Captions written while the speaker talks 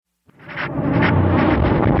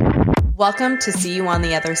Welcome to See You on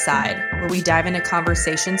the Other Side, where we dive into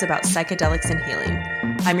conversations about psychedelics and healing.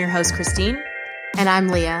 I'm your host, Christine. And I'm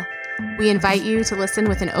Leah. We invite you to listen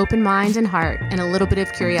with an open mind and heart and a little bit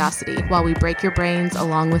of curiosity while we break your brains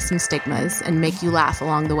along with some stigmas and make you laugh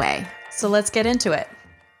along the way. So let's get into it.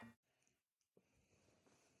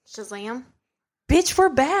 Shazam. Bitch, we're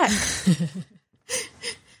back.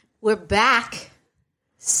 We're back.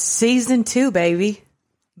 Season 2, baby.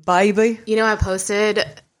 Baby. You know, I posted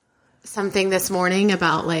something this morning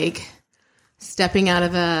about stepping out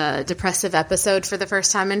of a depressive episode for the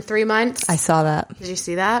first time in 3 months. I saw that. Did you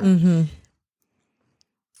see that? Mm-hmm.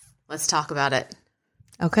 Let's talk about it.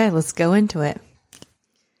 Okay, let's go into it.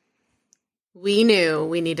 We knew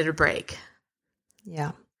we needed a break.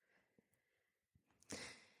 Yeah.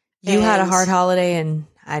 You had a hard holiday and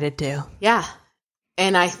I did too. Yeah.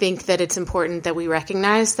 And I think that it's important that we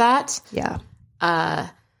recognize that. Yeah.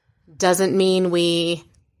 Doesn't mean we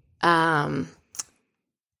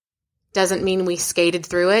skated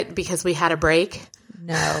through it because we had a break.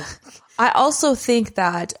 No. I also think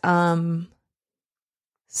that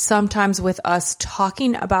sometimes with us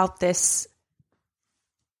talking about this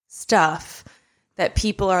stuff that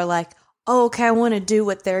people are like, oh, okay, I want to do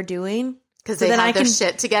what they're doing. Because they have their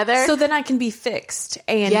shit together. So then I can be fixed.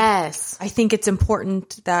 And yes. I think it's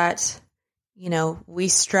important that, we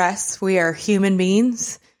stress we are human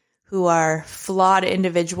beings who are flawed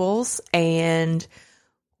individuals and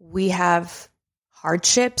we have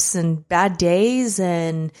hardships and bad days.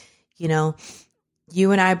 And,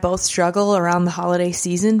 you and I both struggle around the holiday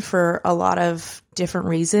season for a lot of different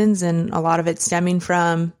reasons. And a lot of it stemming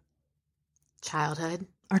from childhood,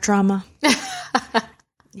 our trauma.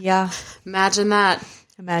 Yeah. Imagine that.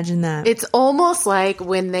 It's almost like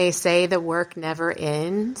when they say the work never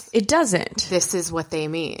ends. It doesn't. This is what they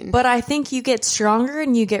mean. But I think you get stronger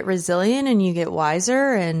and you get resilient and you get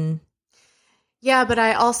wiser and... Yeah, but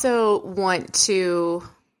I also want to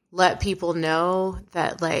let people know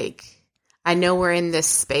that, I know we're in this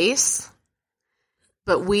space,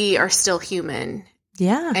 but we are still human.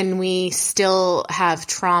 Yeah. And we still have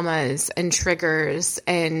traumas and triggers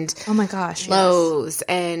and oh my gosh, lows yes.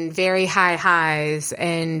 and very high highs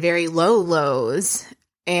and very low lows.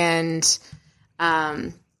 And,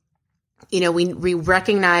 we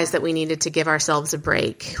recognize that we needed to give ourselves a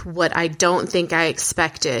break. What I don't think I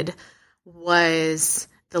expected was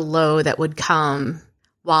the low that would come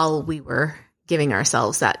while we were giving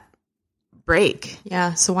ourselves that break.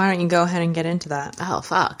 Yeah. So why don't you go ahead and get into that? Oh,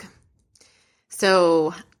 fuck.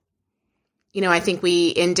 So, I think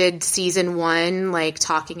we ended season 1,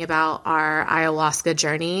 talking about our ayahuasca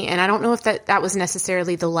journey. And I don't know if that was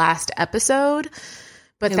necessarily the last episode,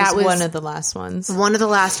 but that was one of the last ones. One of the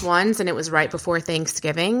last ones. And it was right before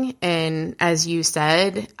Thanksgiving. And as you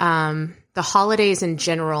said, the holidays in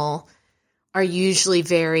general are usually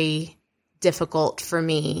very difficult for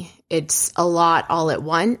me. It's a lot all at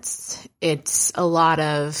once. It's a lot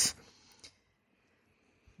of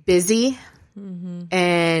busy. Mm-hmm.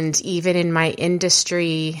 And even in my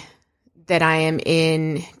industry that I am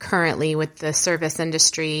in currently with the service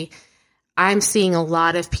industry, I'm seeing a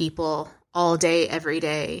lot of people all day, every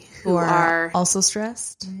day who are also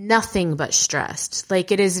stressed. Nothing but stressed.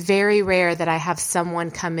 It is very rare that I have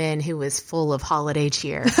someone come in who is full of holiday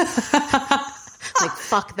cheer.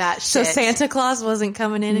 Fuck that shit. So Santa Claus wasn't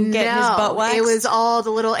coming in and getting his butt waxed? It was all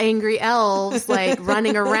the little angry elves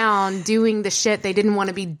running around doing the shit they didn't want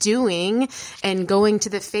to be doing and going to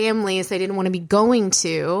the families they didn't want to be going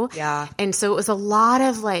to. Yeah. And so it was a lot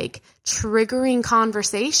of triggering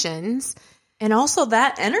conversations. And also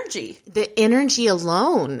that energy. The energy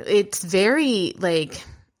alone. It's very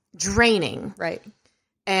draining. Right.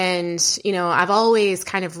 And, I've always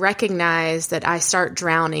kind of recognized that I start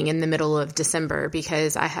drowning in the middle of December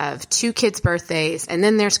because I have 2 kids' birthdays and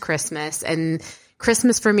then there's Christmas. And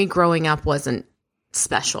Christmas for me growing up wasn't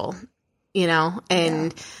special,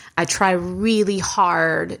 and yeah. I try really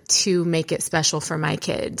hard to make it special for my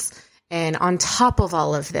kids. And on top of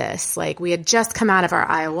all of this, we had just come out of our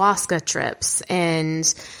ayahuasca trips and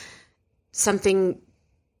something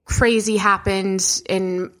crazy happened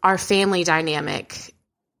in our family dynamic.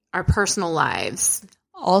 Our personal lives.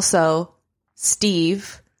 Also,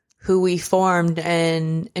 Steve, who we formed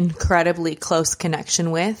an incredibly close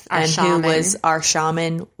connection with who was our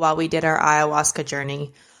shaman while we did our ayahuasca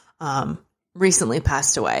journey, recently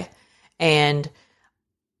passed away. And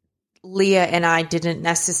Leah and I didn't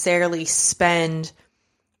necessarily spend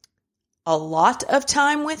a lot of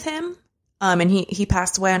time with him. And he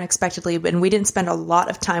passed away unexpectedly, and we didn't spend a lot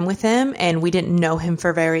of time with him, and we didn't know him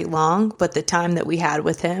for very long, but the time that we had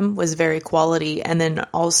with him was very quality. And then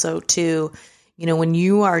also too, You know, when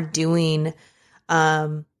you are doing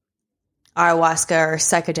ayahuasca or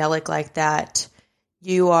psychedelic like that,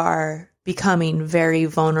 you are becoming very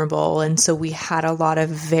vulnerable. And so we had a lot of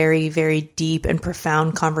very, very deep and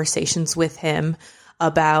profound conversations with him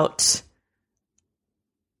about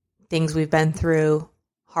things we've been through,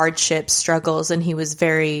 hardships, struggles, and he was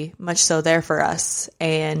very much so there for us.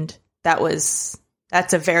 And that's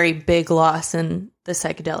a very big loss in the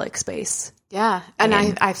psychedelic space. Yeah. And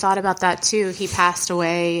I thought about that too. He passed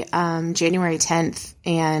away January 10th.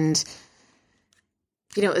 And,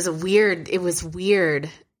 you know, it was weird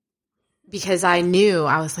because I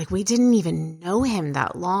was like, we didn't even know him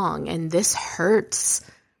that long. And this hurts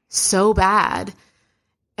so bad.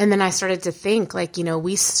 And then I started to think, like, you know,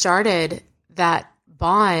 we started that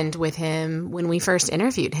bond with him when we first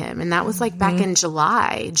interviewed him. And that was like back in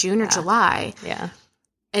June or July. Yeah.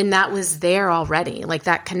 And that was there already. Like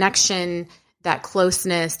that connection, that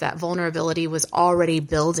closeness, that vulnerability was already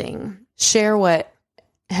building. Share what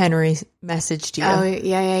Henry messaged you. Oh,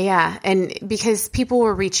 yeah. And because people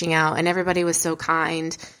were reaching out and everybody was so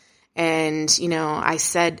kind. And, you know, I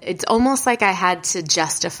said, it's almost like I had to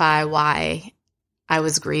justify why I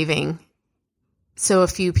was grieving. So a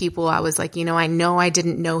few people, I was like, you know I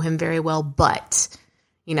didn't know him very well, but,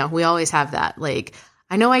 you know, we always have that. Like,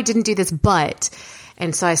 I know I didn't do this, but.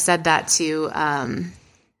 And so I said that to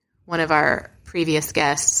one of our previous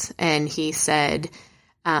guests, and he said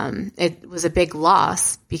it was a big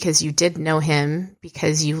loss because you did know him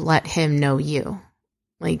because you let him know you.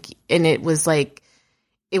 Like, and it was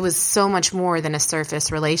so much more than a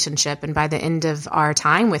surface relationship. And by the end of our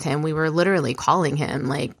time with him, we were literally calling him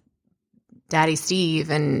like Daddy Steve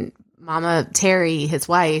and Mama Terry, his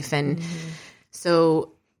wife. And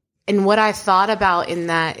so, and what I thought about in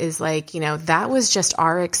that is like, you know, that was just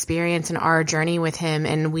our experience and our journey with him.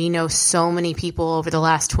 And we know so many people over the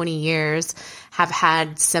last 20 years have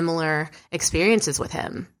had similar experiences with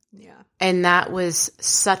him. Yeah. And that was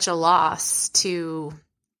such a loss to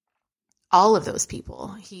all of those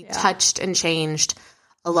people. He touched and changed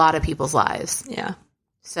a lot of people's lives. Yeah.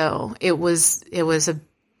 So it was a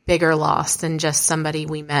bigger loss than just somebody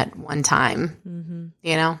we met one time,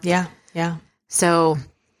 you know? Yeah. Yeah. So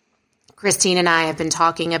Christine and I have been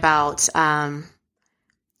talking about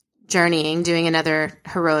journeying, doing another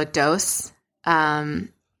heroic dose. And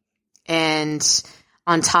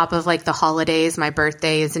on top of like the holidays, my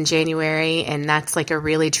birthday is in January, and that's like a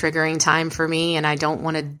really triggering time for me, and I don't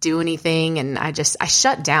want to do anything. And I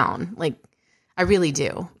shut down. Like, I really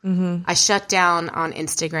do. I shut down on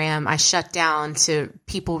Instagram. I shut down to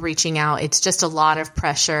people reaching out. It's just a lot of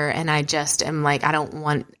pressure. And I just am like, I don't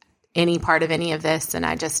want any part of any of this. And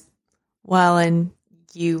I just. Well, and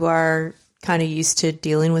you are kind of used to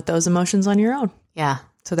dealing with those emotions on your own. Yeah.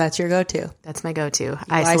 So that's your go-to. That's my go-to.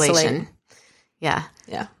 Isolation. Yeah.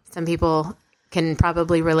 Yeah. Some people can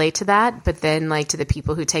probably relate to that, but then like to the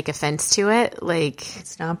people who take offense to it, like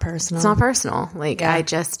it's not personal. It's not personal. Like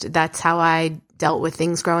that's how I dealt with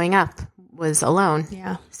things growing up, was alone.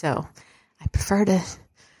 Yeah. So I prefer to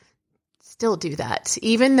still do that,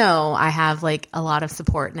 even though I have like a lot of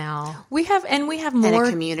support now. We have more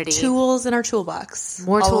community tools in our toolbox.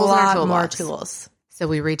 More tools in our toolbox. More tools. So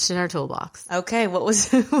we reached in our toolbox. Okay. What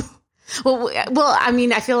was Well, I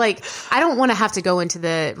mean, I feel like I don't want to have to go into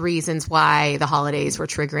the reasons why the holidays were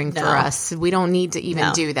triggering for us. We don't need to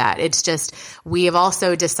even do that. It's just, we have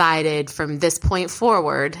also decided from this point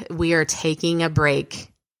forward, we are taking a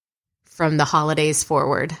break from the holidays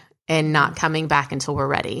forward and not coming back until we're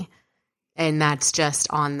ready. And that's just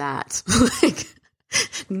on that. Like,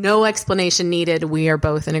 no explanation needed. We are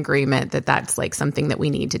both in agreement that that's like something that we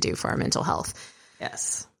need to do for our mental health.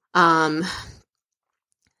 Yes.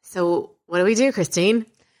 So what do we do, Christine?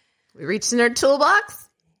 We reached in our toolbox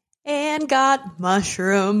and got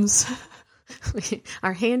mushrooms.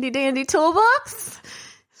 Our handy dandy toolbox.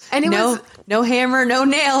 And no hammer, no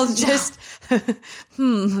nails, just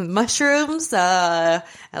mushrooms,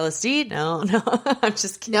 LSD. No, I'm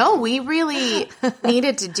just kidding. No, we really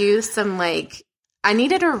needed to do some I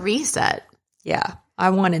needed a reset. Yeah. I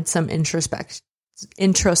wanted some introspective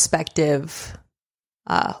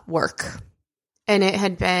work. And it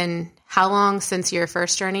had been how long since your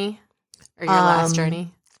first journey or your last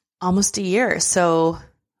journey? Almost a year. So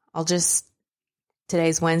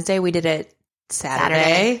today's Wednesday. We did it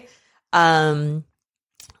Saturday. My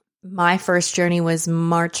first journey was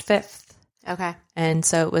March 5th. Okay. And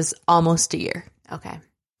so it was almost a year. Okay.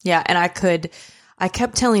 Yeah. And I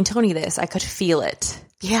kept telling Tony this. I could feel it.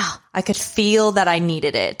 Yeah. I could feel that I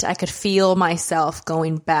needed it. I could feel myself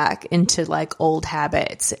going back into like old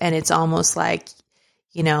habits. And it's almost like,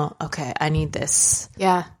 okay, I need this.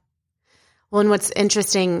 Yeah. Well, and what's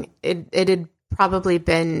interesting, it had probably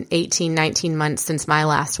been 18, 19 months since my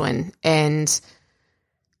last one. And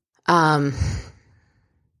I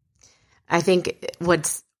think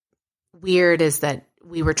what's weird is that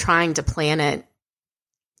we were trying to plan it,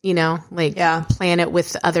 plan it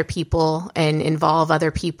with other people and involve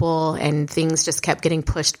other people, and things just kept getting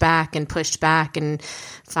pushed back. And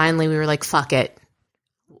finally we were like, fuck it.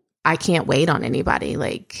 I can't wait on anybody.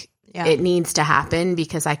 It needs to happen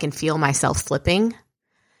because I can feel myself slipping,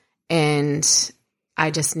 and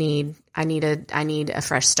I need a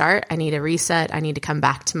fresh start. I need a reset. I need to come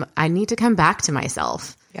back to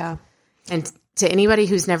myself. Yeah. And to anybody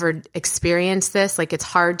who's never experienced this, it's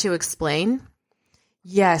hard to explain.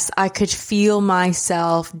 Yes, I could feel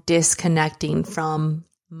myself disconnecting from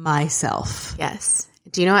myself. Yes.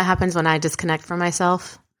 Do you know what happens when I disconnect from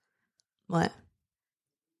myself? What?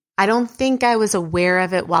 I don't think I was aware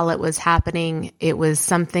of it while it was happening. It was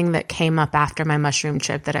something that came up after my mushroom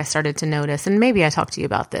trip that I started to notice. And maybe I talked to you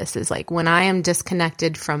about this, is when I am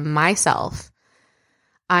disconnected from myself,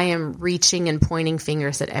 I am reaching and pointing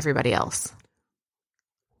fingers at everybody else.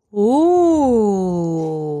 Ooh.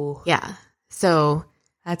 Yeah. So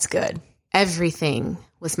that's good. Everything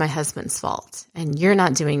was my husband's fault, and you're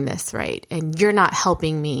not doing this right, and you're not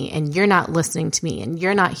helping me, and you're not listening to me, and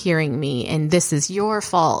you're not hearing me, and this is your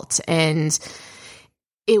fault. And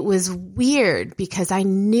it was weird because I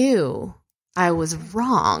knew I was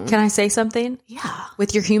wrong. Can I say something? Yeah.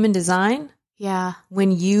 With your human design? Yeah.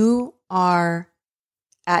 When you are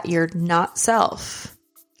at your not self,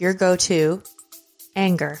 your go-to,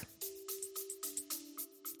 anger.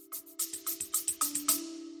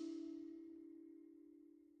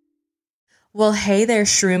 Well, hey there,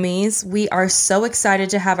 Shroomies. We are so excited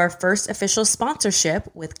to have our first official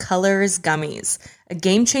sponsorship with Colors Gummies, a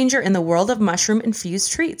game changer in the world of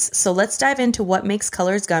mushroom-infused treats. So let's dive into what makes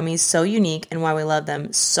Colors Gummies so unique and why we love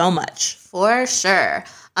them so much. For sure.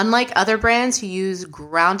 Unlike other brands who use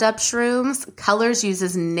ground-up shrooms, Colors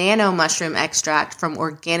uses nano mushroom extract from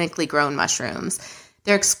organically grown mushrooms.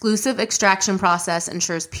 Their exclusive extraction process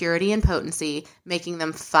ensures purity and potency, making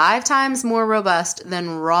them 5 times more robust than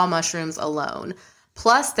raw mushrooms alone.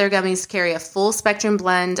 Plus, their gummies carry a full-spectrum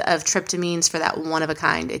blend of tryptamines for that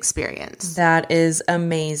one-of-a-kind experience. That is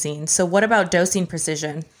amazing. So what about dosing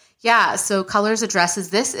precision? Yeah, so Colors addresses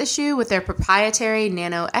this issue with their proprietary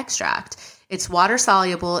nano extract. It's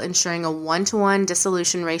water-soluble, ensuring a 1-to-1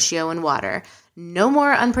 dissolution ratio in water. No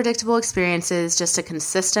more unpredictable experiences, just a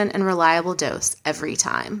consistent and reliable dose every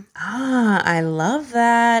time. Ah, I love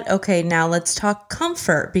that. Okay, now let's talk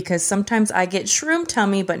comfort, because sometimes I get shroom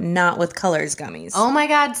tummy, but not with Colors Gummies. Oh my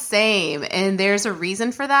God, same. And there's a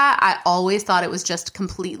reason for that. I always thought it was just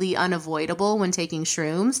completely unavoidable when taking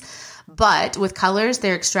shrooms. But with Colors,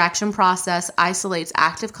 their extraction process isolates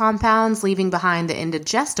active compounds, leaving behind the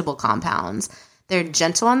indigestible compounds. They're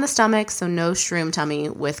gentle on the stomach, so no shroom tummy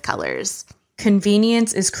with Colors.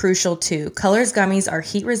 Convenience is crucial too. Colors Gummies are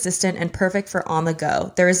heat resistant and perfect for on the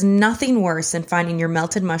go. There is nothing worse than finding your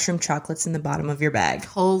melted mushroom chocolates in the bottom of your bag.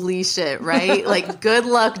 Holy shit, right? Good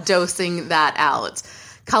luck dosing that out.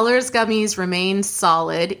 Colors Gummies remain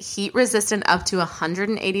solid, heat resistant up to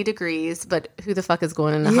 180 degrees, but who the fuck is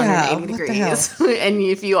going in 180 degrees? And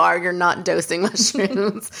if you are, you're not dosing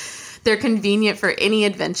mushrooms. They're convenient for any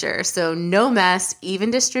adventure, so no mess, even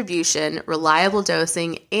distribution, reliable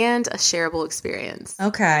dosing, and a shareable experience.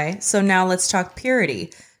 Okay, so now let's talk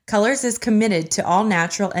purity. Colors is committed to all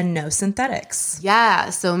natural and no synthetics. Yeah,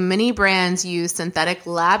 so many brands use synthetic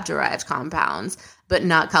lab-derived compounds, but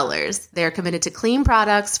not Colors. They're committed to clean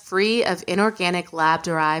products free of inorganic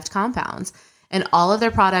lab-derived compounds, and all of their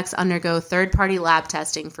products undergo third-party lab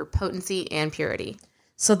testing for potency and purity.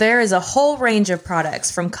 So there is a whole range of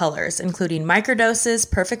products from Colors, including microdoses,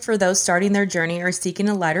 perfect for those starting their journey or seeking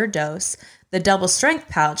a lighter dose, the double strength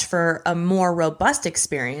pouch for a more robust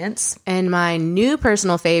experience, and my new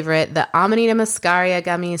personal favorite, the Amanita muscaria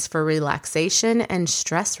gummies for relaxation and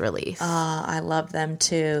stress relief. I love them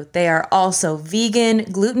too. They are also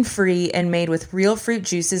vegan, gluten-free, and made with real fruit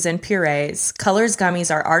juices and purees. Colors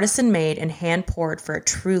Gummies are artisan-made and hand-poured for a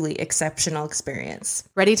truly exceptional experience.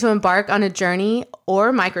 Ready to embark on a journey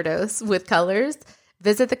or microdose with Colors?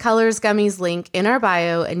 Visit the Colors Gummies link in our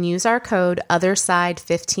bio and use our code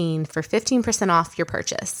OTHERSIDE15 for 15% off your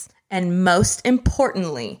purchase. And most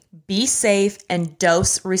importantly, be safe and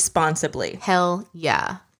dose responsibly. Hell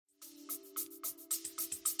yeah.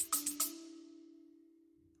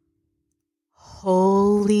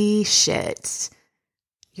 Holy shit.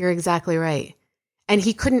 You're exactly right. And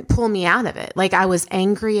he couldn't pull me out of it. I was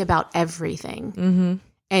angry about everything. Mm-hmm.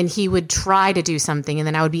 And he would try to do something, and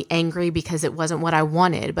then I would be angry because it wasn't what I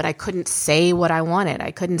wanted, but I couldn't say what I wanted.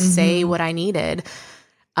 I couldn't say what I needed.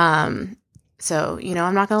 So, you know,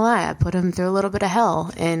 I'm not going to lie. I put him through a little bit of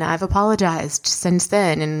hell, and I've apologized since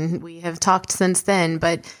then, and we have talked since then.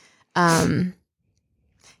 But,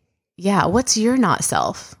 yeah, what's your not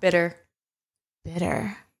self? Bitter.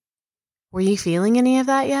 Were you feeling any of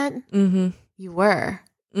that yet? Mm-hmm. You were?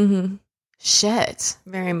 Mm-hmm. Shit.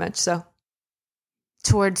 Very much so.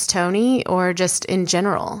 Towards Tony or just in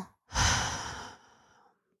general?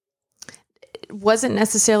 It wasn't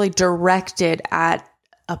necessarily directed at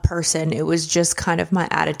a person. It was just kind of my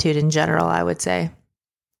attitude in general, I would say.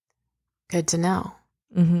 Good to know.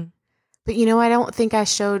 Mm-hmm. But, you know, I don't think I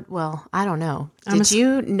showed, well, I don't know. Did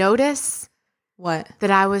you notice what? That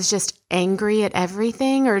I was just angry at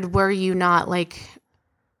everything, or were you not like...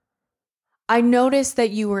 I noticed that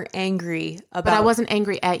you were angry about... But I wasn't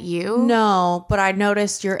angry at you? No, but I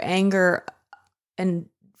noticed your anger and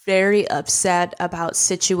very upset about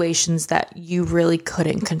situations that you really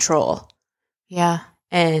couldn't control. Yeah.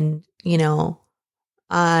 And, you know,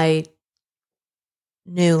 I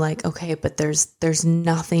knew like, okay, but there's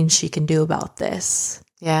nothing she can do about this.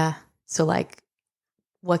 Yeah. So like,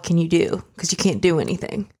 what can you do? Because you can't do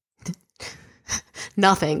anything.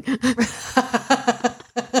 Nothing.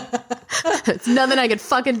 It's nothing I could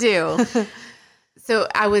fucking do. So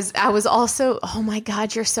I was also, oh my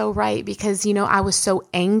God, you're so right. Because, you know, I was so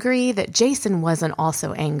angry that Jason wasn't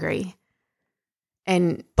also angry.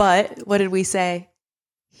 But what did we say?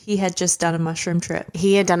 He had just done a mushroom trip.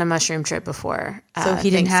 He had done a mushroom trip before. So he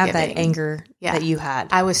didn't have that anger that you had.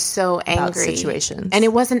 I was so angry. About situations. And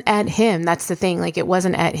it wasn't at him. That's the thing. Like, it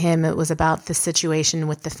wasn't at him. It was about the situation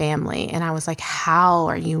with the family. And I was like, how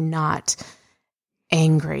are you not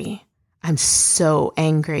angry? I'm so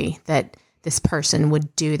angry that this person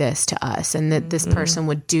would do this to us and that this person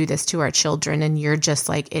would do this to our children. And you're just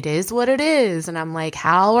like, it is what it is. And I'm like,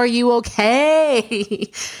 how are you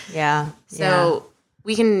okay? Yeah. So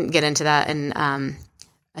we can get into that in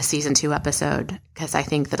a season 2 episode, because I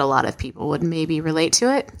think that a lot of people would maybe relate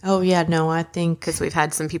to it. Oh, yeah. No, I think... Because we've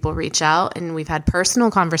had some people reach out and we've had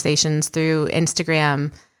personal conversations through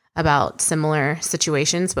Instagram about similar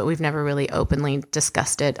situations, but we've never really openly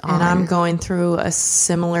discussed it. And I'm going through a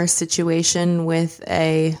similar situation with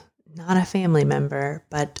not a family member,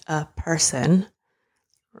 but a person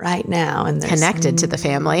right now. And connected to the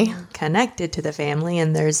family. Connected to the family.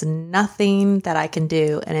 And there's nothing that I can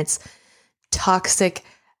do. And it's toxic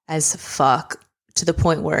as fuck to the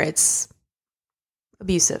point where it's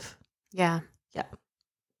abusive. Yeah. Yeah.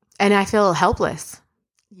 And I feel helpless.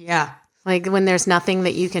 Yeah. Like when there's nothing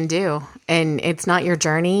that you can do and it's not your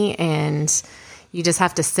journey and you just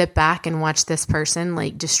have to sit back and watch this person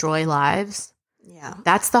like destroy lives. Yeah.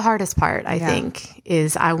 That's the hardest part, I think,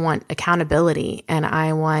 is I want accountability and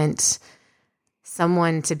I want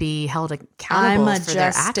someone to be held accountable for their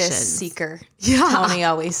actions. I'm a justice seeker. Yeah. Tony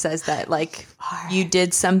always says that, like, you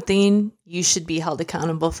did something, you should be held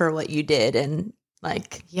accountable for what you did. And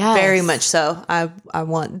like, very much so. I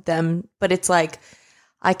want them, but it's like,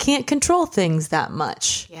 I can't control things that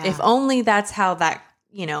much. Yeah. If only that's how that,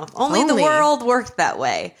 you know, if only the world worked that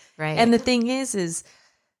way. Right. And the thing is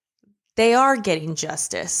they are getting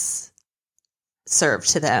justice served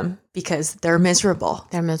to them because they're miserable.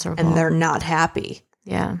 They're miserable. And they're not happy.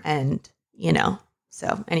 Yeah. And, you know,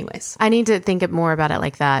 so anyways. I need to think more about it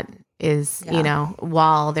like that is, you know,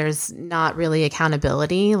 while there's not really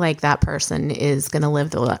accountability, like that person is going to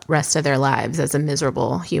live the rest of their lives as a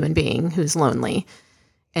miserable human being who's lonely.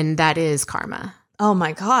 And that is karma. Oh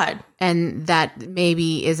my God. And that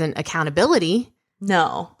maybe isn't accountability.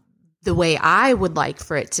 No. The way I would like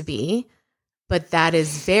for it to be. But that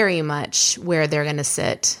is very much where they're going to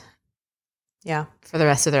sit. Yeah. For the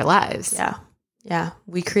rest of their lives. Yeah. Yeah.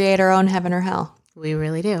 We create our own heaven or hell. We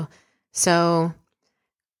really do. So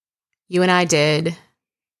you and I did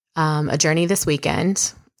a journey this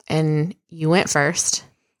weekend and you went first.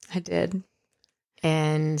 I did.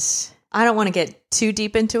 And I don't want to get too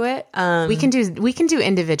deep into it. We can do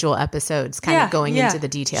individual episodes kind of going into the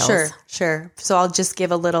details. Sure. So I'll just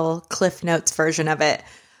give a little Cliff Notes version of it.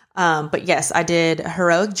 But yes, I did a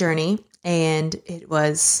heroic journey and it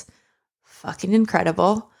was fucking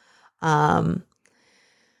incredible. And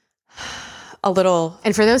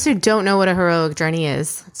for those who don't know what a heroic journey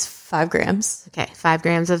is, it's 5 grams. Okay. 5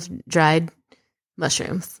 grams of dried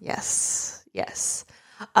mushrooms. Yes.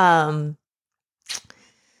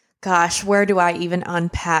 Gosh, where do I even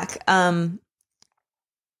unpack? I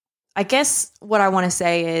guess what I want to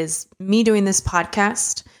say is me doing this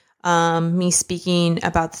podcast, me speaking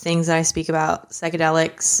about the things that I speak about,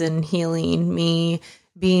 psychedelics and healing, me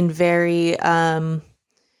being very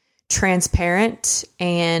transparent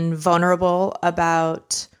and vulnerable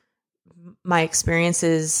about my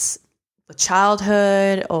experiences with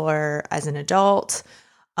childhood or as an adult.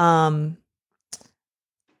 It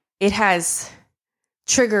has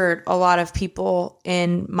triggered a lot of people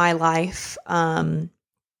in my life,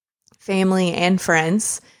 family and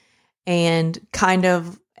friends, and kind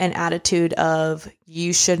of an attitude of,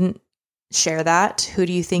 you shouldn't share that. Who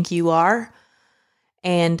do you think you are?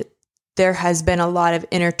 And there has been a lot of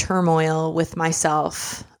inner turmoil with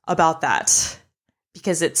myself about that,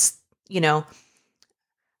 because it's,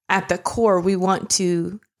 at the core, we want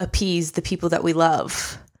to appease the people that we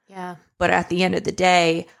love. Yeah. But at the end of the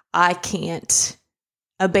day, I can't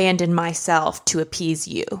abandon myself to appease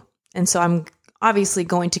you. And so I'm obviously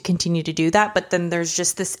going to continue to do that. But then there's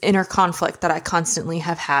just this inner conflict that I constantly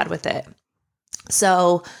have had with it.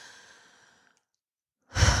 So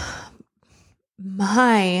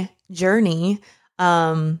my journey,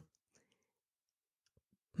 my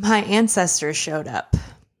ancestors showed up.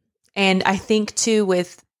 And I think too,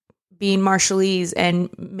 with being Marshallese, and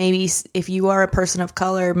maybe if you are a person of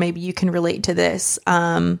color, maybe you can relate to this,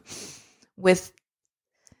 with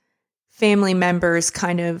family members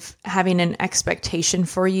kind of having an expectation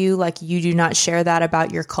for you, like you do not share that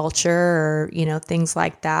about your culture, or, things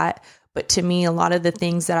like that. But to me, a lot of the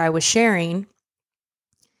things that I was sharing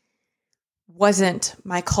wasn't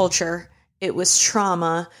my culture. It was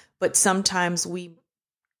trauma, but sometimes we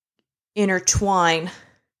intertwine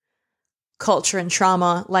culture and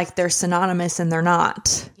trauma like they're synonymous, and they're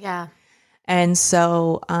not. Yeah. And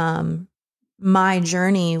so my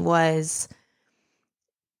journey was,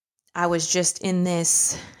 I was just in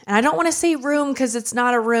this, and I don't want to say room because it's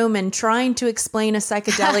not a room, and trying to explain a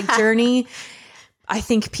psychedelic journey. I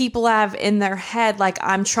think people have in their head, like,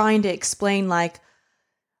 I'm trying to explain like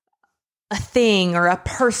a thing or a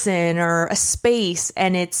person or a space.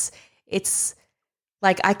 And it's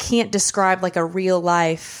like, I can't describe like a real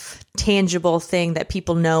life tangible thing that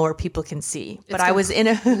people know or people can see. But I was in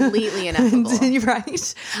a completely ineffable.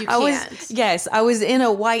 Right. You can't. I was in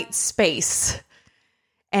a white space,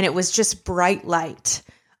 and it was just bright light.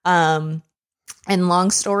 And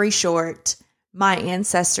long story short, my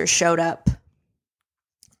ancestors showed up,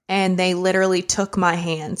 and they literally took my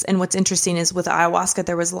hands. And what's interesting is with ayahuasca,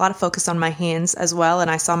 there was a lot of focus on my hands as well. And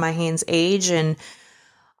I saw my hands age, and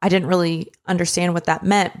I didn't really understand what that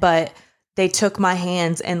meant, but they took my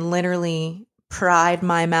hands and literally pried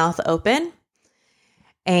my mouth open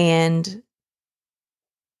and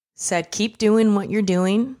said, keep doing what you're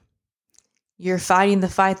doing. You're fighting the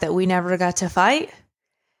fight that we never got to fight.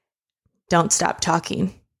 Don't stop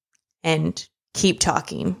talking, and keep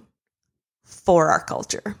talking for our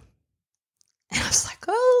culture. And I was like,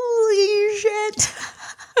 holy shit.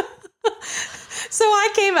 So I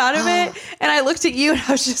came out of it, and I looked at you, and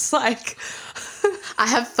I was just like, I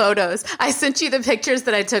have photos. I sent you the pictures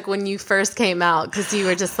that I took when you first came out, because you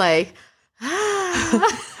were just like,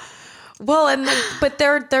 Well, but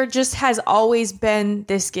there just has always been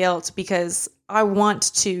this guilt, because I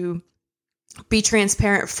want to be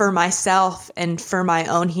transparent for myself and for my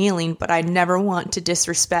own healing, but I never want to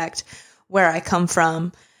disrespect where I come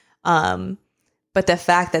from. But the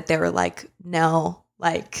fact that they were like, no,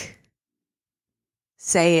 like,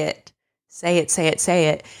 say it.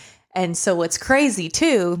 And so what's crazy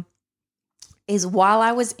too is while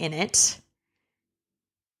I was in it,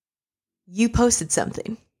 you posted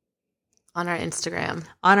something on our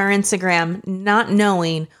Instagram, not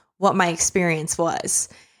knowing what my experience was.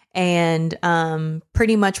 And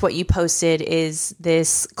pretty much what you posted is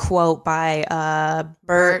this quote by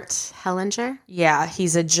Bert Hellinger. Yeah,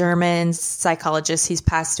 he's a German psychologist. He's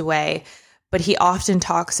passed away, but he often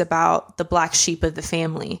talks about the black sheep of the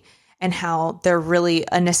family and how they're really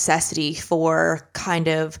a necessity for kind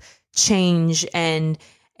of change and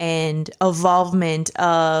evolvement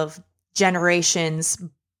of generations,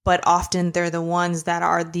 but often they're the ones that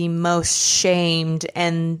are the most shamed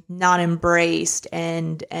and not embraced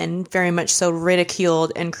and very much so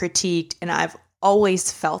ridiculed and critiqued. And I've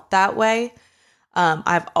always felt that way.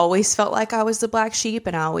 I've always felt like I was the black sheep,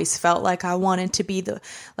 and I always felt like I wanted to be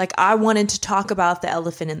I wanted to talk about the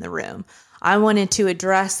elephant in the room. I wanted to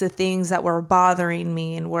address the things that were bothering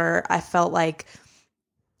me and where I felt like,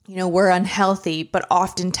 were unhealthy, but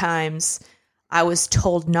oftentimes I was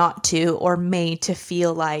told not to, or made to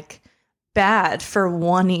feel like bad for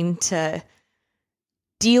wanting to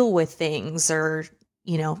deal with things or,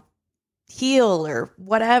 heal or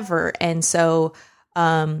whatever. And so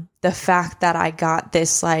the fact that I got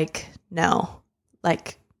this, no,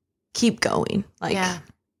 keep going.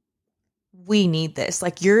 we need this.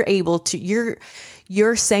 Like you're able to,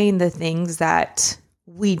 you're saying the things that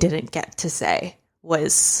we didn't get to say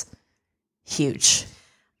was huge.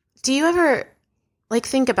 Do you ever like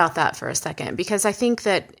think about that for a second? Because I think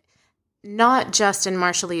that not just in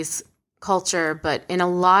Marshallese culture, but in a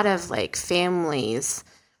lot of like families,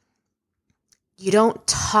 you don't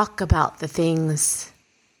talk about the things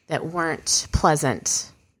that weren't pleasant.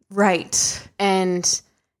 Right. And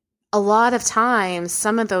a lot of times,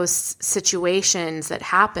 some of those situations that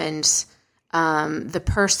happened, the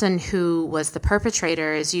person who was the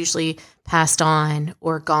perpetrator is usually passed on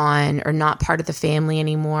or gone or not part of the family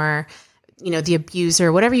anymore. You know, the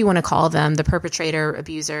abuser, whatever you want to call them, the perpetrator,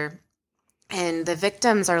 abuser, and the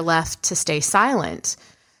victims are left to stay silent.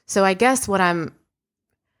 So I guess what I'm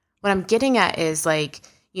getting at is like,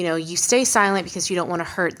 you know, you stay silent because you don't want to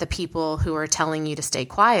hurt the people who are telling you to stay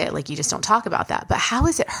quiet. Like you just don't talk about that. But how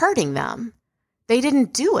is it hurting them? They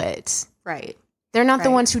didn't do it. Right. They're not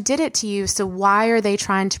the ones who did it to you. So why are they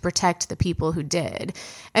trying to protect the people who did?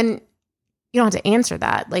 And you don't have to answer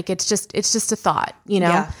that. Like it's just a thought, you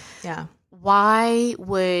know? Yeah. Why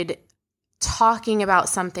would talking about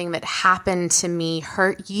something that happened to me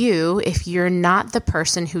hurt you if you're not the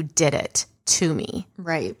person who did it to me?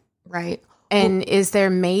 Right. And is there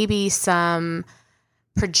maybe some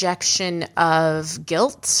projection of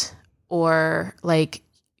guilt or like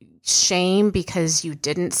shame because you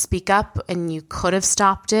didn't speak up and you could have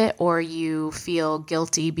stopped it, or you feel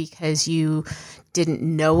guilty because you didn't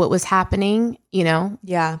know what was happening, you know?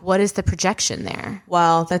 Yeah. What is the projection there?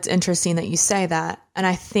 Well, that's interesting that you say that. And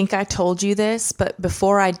I think I told you this, but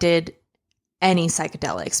before I did any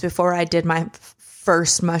psychedelics, before I did my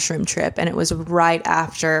first mushroom trip, and it was right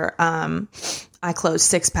after I closed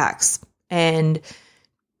Six Packs, and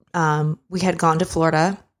we had gone to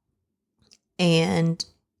Florida, and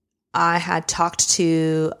I had talked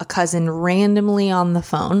to a cousin randomly on the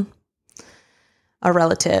phone, a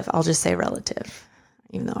relative. I'll just say relative,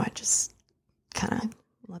 even though I just kind of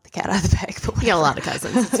let the cat out of the bag. But you got a lot of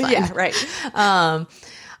cousins. It's fine. Yeah, right.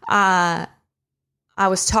 I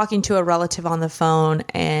was talking to a relative on the phone,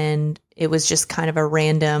 and it was just kind of a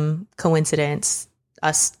random coincidence,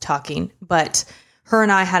 us talking. But her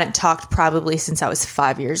and I hadn't talked probably since I was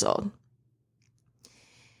 5 years old.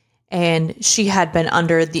 And she had been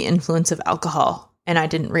under the influence of alcohol, and I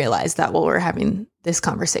didn't realize that while we were having this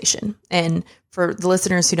conversation. And for the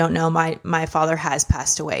listeners who don't know, my father has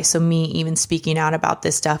passed away. So me even speaking out about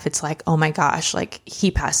this stuff, it's like, oh my gosh, like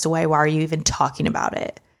he passed away. Why are you even talking about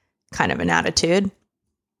it? Kind of an attitude.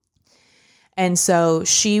 And so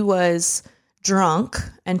she was drunk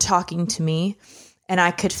and talking to me, and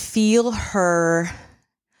I could feel her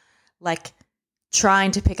like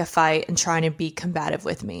trying to pick a fight and trying to be combative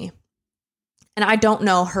with me. And I don't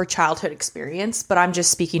know her childhood experience, but I'm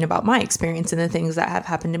just speaking about my experience and the things that have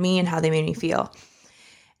happened to me and how they made me feel.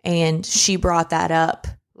 And she brought that up,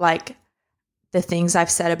 like the things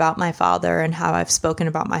I've said about my father and how I've spoken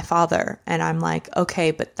about my father. And I'm like,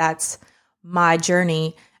 okay, but that's my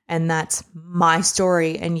journey and that's my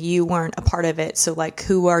story, and you weren't a part of it. So like,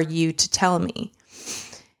 who are you to tell me?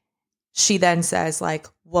 She then says like,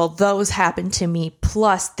 well, those happened to me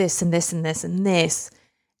plus this and this and this and this.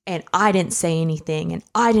 And I didn't say anything, and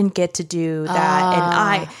I didn't get to do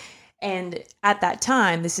that. And at that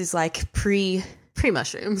time, this is like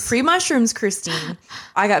pre-mushrooms, Christine,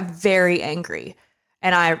 I got very angry.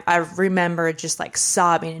 And I remember just like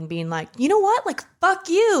sobbing and being like, you know what? Like, fuck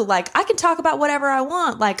you. Like, I can talk about whatever I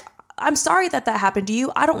want. Like, I'm sorry that happened to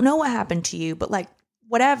you. I don't know what happened to you, but like,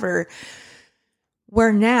 whatever.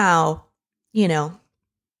 Where now, you know,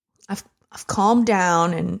 I've calmed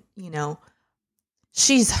down, and, you know,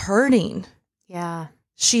 she's hurting. Yeah.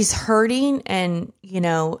 She's hurting, and, you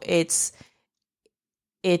know, it's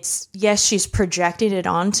yes, she's projected it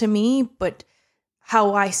onto me, but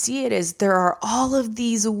how I see it is there are all of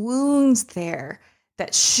these wounds there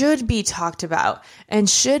that should be talked about and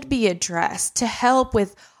should be addressed to help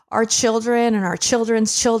with our children and our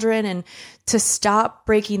children's children, and to stop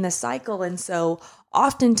breaking the cycle. And so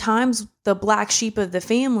oftentimes the black sheep of the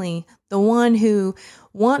family, the one who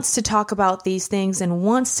wants to talk about these things and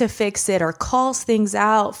wants to fix it or calls things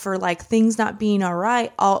out for like things not being all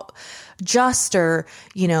right, all just, or,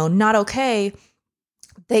 you know, not okay,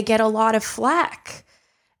 they get a lot of flack.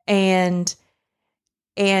 And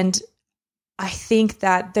I think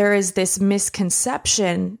that there is this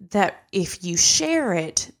misconception that if you share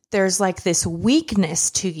it, there's like this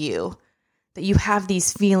weakness to you, that you have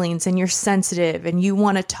these feelings and you're sensitive and you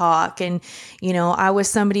want to talk. And, you know, I was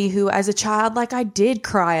somebody who as a child, like I did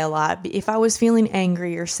cry a lot if I was feeling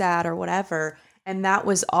angry or sad or whatever. And that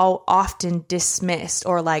was all often dismissed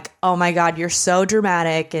or like, oh my God, you're so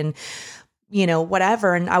dramatic and, you know,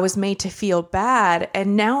 whatever. And I was made to feel bad.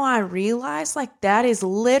 And now I realize like that is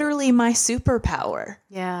literally my superpower.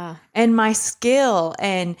 Yeah. And my skill.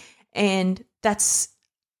 And that's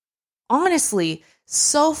honestly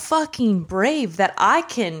so fucking brave that I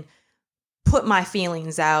can put my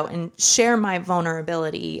feelings out and share my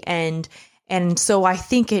vulnerability. And so I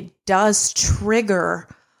think it does trigger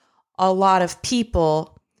a lot of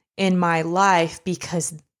people in my life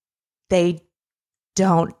because they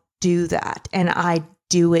don't do that. And I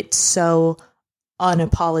do it so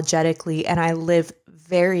unapologetically, and I live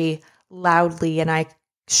very loudly, and I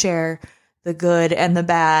share the good and the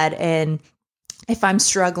bad, and if I'm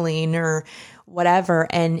struggling or whatever,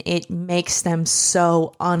 and it makes them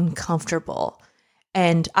so uncomfortable.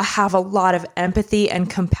 And I have a lot of empathy and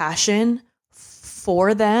compassion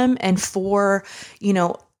for them and for, you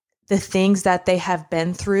know, the things that they have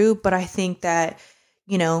been through. But I think that,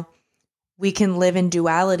 you know, we can live in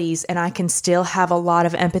dualities, and I can still have a lot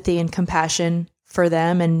of empathy and compassion for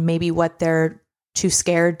them and maybe what they're too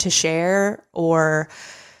scared to share or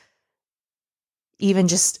even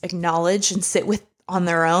just acknowledge and sit with on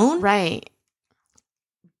their own. Right.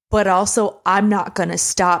 But also, I'm not going to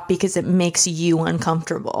stop because it makes you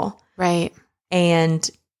uncomfortable. Right. And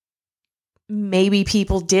maybe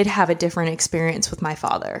people did have a different experience with my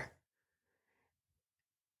father.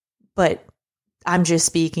 But I'm just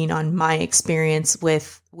speaking on my experience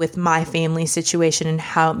with my family situation and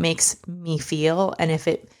how it makes me feel. And if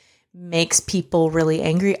it makes people really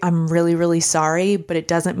angry, I'm really, really sorry. But it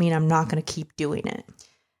doesn't mean I'm not going to keep doing it.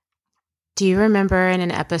 Do you remember in an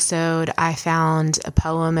episode, I found a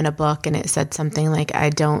poem in a book and it said something like, I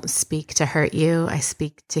don't speak to hurt you, I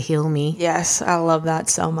speak to heal me. Yes, I love that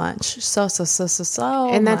so much. So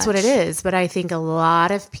And that's much. what it is. But I think a lot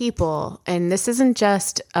of people, and this isn't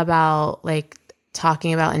just about like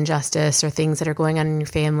talking about injustice or things that are going on in your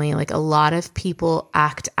family, like a lot of people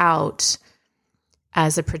act out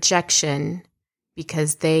as a projection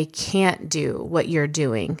because they can't do what you're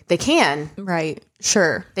doing. They can. Right.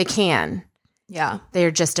 Sure. They can. Yeah.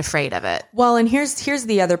 They're just afraid of it. Well, and here's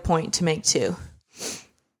the other point to make too.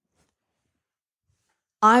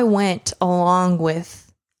 I went along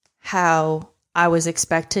with how I was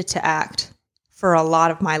expected to act for a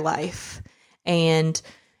lot of my life and,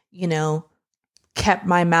 you know, kept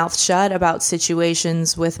my mouth shut about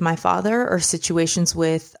situations with my father or situations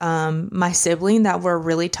with my sibling that were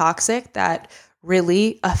really toxic, that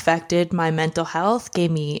really affected my mental health, gave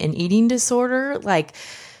me an eating disorder.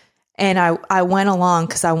 And I went along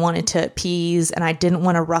because I wanted to appease and I didn't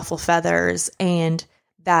want to ruffle feathers. And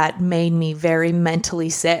that made me very mentally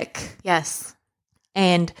sick. Yes.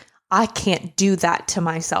 And I can't do that to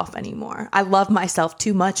myself anymore. I love myself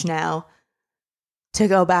too much now to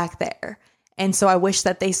go back there. And so I wish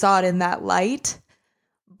that they saw it in that light,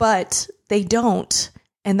 but they don't.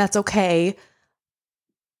 And that's okay.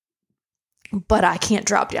 But I can't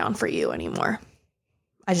drop down for you anymore.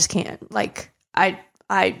 I just can't. Like, I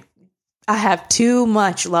have too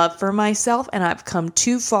much love for myself, and I've come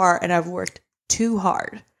too far, and I've worked too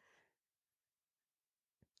hard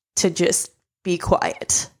to just be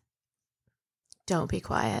quiet. Don't be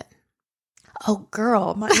quiet. Oh,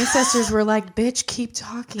 girl, my ancestors were like, bitch, keep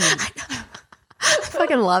talking. I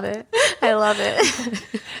fucking love it. I love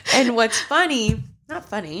it. And what's funny, not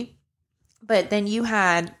funny, but then you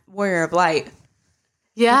had Warrior of Light.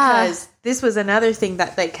 Yeah. Because this was another thing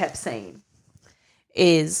that they kept saying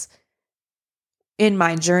is in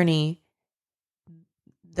my journey,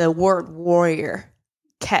 the word warrior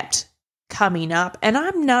kept coming up. And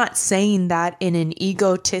I'm not saying that in an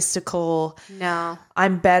egotistical, no,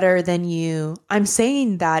 I'm better than you. I'm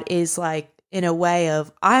saying that is like in a way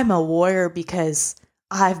of I'm a warrior because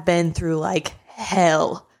I've been through like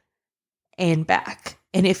hell and back.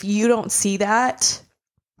 And if you don't see that,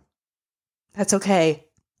 that's okay.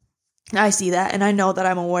 I see that and I know that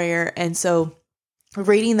I'm a warrior. And so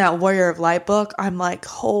reading that Warrior of Light book, I'm like,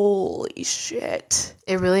 holy shit.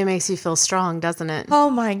 It really makes you feel strong, doesn't it? Oh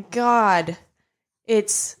my God.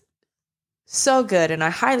 It's so good. And I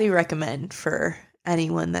highly recommend for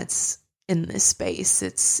anyone that's in this space.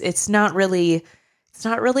 It's not really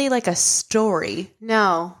like a story.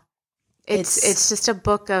 No. It's just a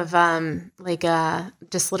book of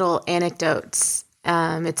just little anecdotes.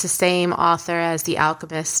 It's the same author as The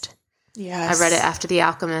Alchemist. Yes. I read it after The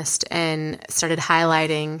Alchemist and started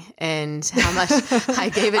highlighting and how much I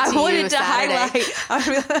gave it to you wanted to Saturday.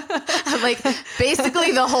 highlight. I'm like,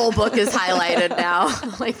 basically the whole book is highlighted now.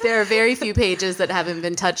 Like there are very few pages that haven't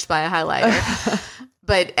been touched by a highlighter.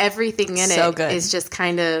 but everything in it is just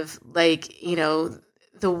kind of like, you know,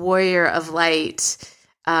 the warrior of light.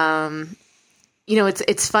 You know,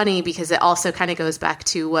 it's funny because it also kind of goes back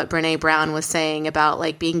to what Brene Brown was saying about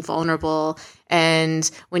like being vulnerable.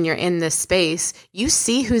 And when you're in this space, you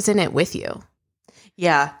see who's in it with you.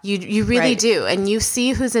 Yeah. You really do. And you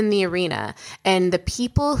see who's in the arena. And the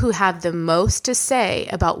people who have the most to say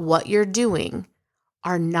about what you're doing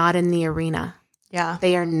are not in the arena. Yeah.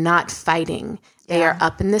 They are not fighting. They are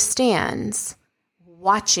up in the stands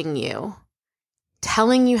watching you,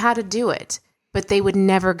 telling you how to do it, but they would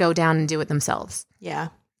never go down and do it themselves. Yeah.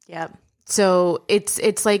 Yeah. So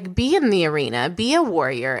it's like, be in the arena, be a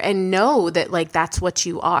warrior, and know that like that's what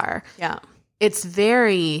you are. Yeah. It's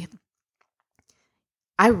very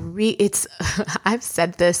I've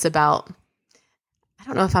said this about, I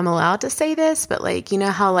don't know if I'm allowed to say this, but like, you know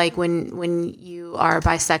how like when you are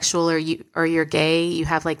bisexual or you're gay, you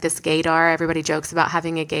have like this gaydar. Everybody jokes about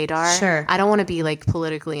having a gaydar. Sure. I don't want to be like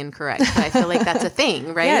politically incorrect, but I feel like that's a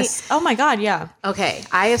thing, right? Yes. Oh my God. Yeah. Okay.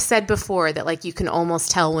 I have said before that like you can almost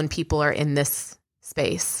tell when people are in this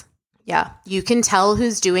space. Yeah. You can tell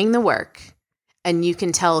who's doing the work and you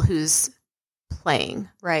can tell who's playing.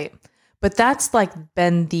 Right. But that's like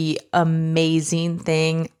been the amazing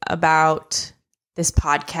thing about this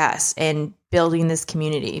podcast and building this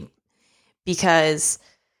community, because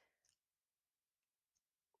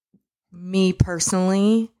me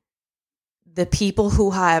personally, the people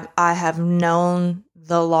who I have known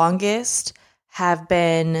the longest have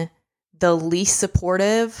been the least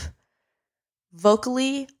supportive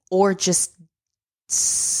vocally or just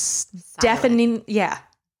deafening. Yeah.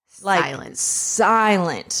 Like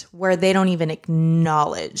silent, where they don't even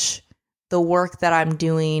acknowledge the work that I'm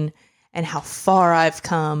doing and how far I've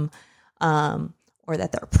come, or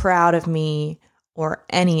that they're proud of me or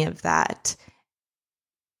any of that.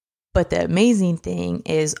 But the amazing thing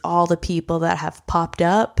is all the people that have popped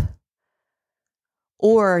up,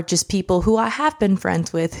 or just people who I have been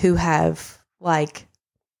friends with who have like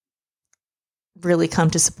really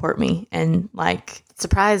come to support me. And like,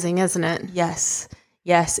 surprising, isn't it? Yes.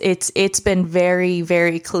 Yes, it's been very,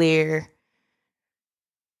 very clear,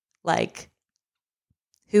 like,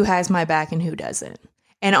 who has my back and who doesn't.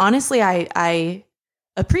 And honestly, I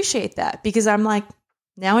appreciate that, because I'm like,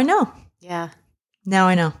 now I know. Yeah. Now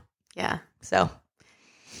I know. Yeah. So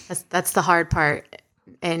that's the hard part.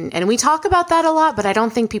 And we talk about that a lot, but I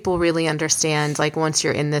don't think people really understand, like, once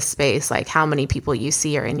you're in this space, like how many people you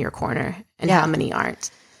see are in your corner and how many aren't.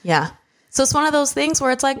 Yeah. So it's one of those things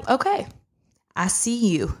where it's like, okay, I see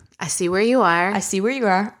you. I see where you are. I see where you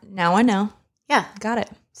are. Now I know. Yeah. Got it.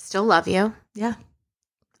 Still love you. Yeah.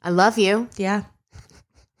 I love you. Yeah.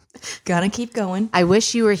 Gonna keep going. I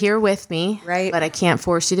wish you were here with me. Right. But I can't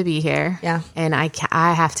force you to be here. Yeah. And I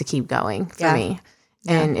have to keep going for me.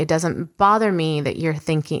 Yeah. And it doesn't bother me that you're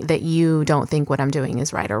thinking that you don't think what I'm doing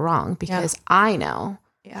is right or wrong, because I know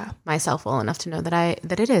myself well enough to know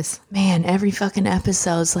that it is. Man, every fucking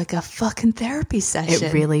episode's like a fucking therapy session.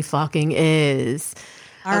 It really fucking is.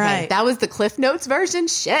 All right. That was the Cliff Notes version.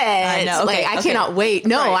 Shit. I know. Okay, I cannot wait.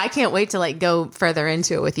 No, I can't wait to like go further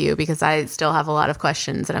into it with you, because I still have a lot of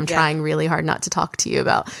questions and I'm trying really hard not to talk to you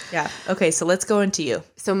about. Yeah. Okay. So let's go into you.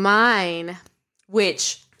 So mine,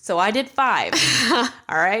 so I did 5.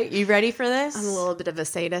 All right. You ready for this? I'm a little bit of a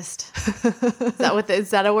sadist. Is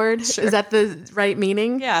that a word? Sure. Is that the right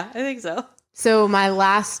meaning? Yeah, I think so. So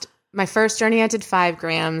my first journey, I did 5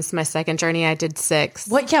 grams. My second journey, I did 6.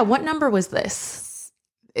 What number was this?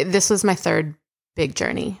 This was my 3rd big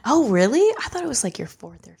journey. Oh, really? I thought it was like your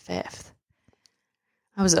 4th or 5th.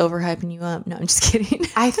 I was overhyping you up. No, I'm just kidding.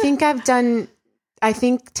 I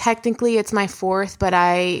think technically it's my 4th, but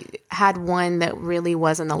I had one that really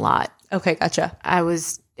wasn't a lot. Okay, gotcha. It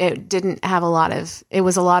was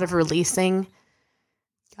a lot of releasing.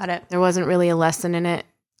 Got it. There wasn't really a lesson in it.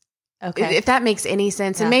 Okay. If that makes any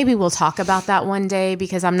sense. Yeah. And maybe we'll talk about that one day,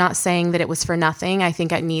 because I'm not saying that it was for nothing. I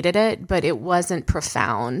think I needed it, but it wasn't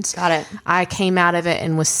profound. Got it. I came out of it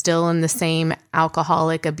and was still in the same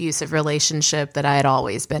alcoholic, abusive relationship that I had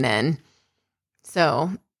always been in. So,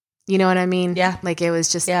 you know what I mean? Yeah. Like it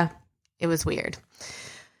was just, it was weird.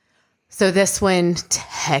 So this one,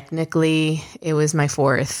 technically, it was my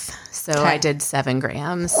 4th. So I did 7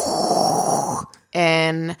 grams.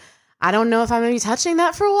 And I don't know if I'm going to be touching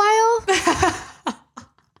that for a while.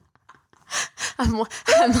 I'm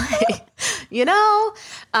like,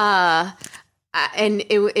 and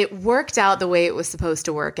it worked out the way it was supposed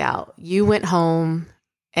to work out. You went home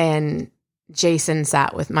and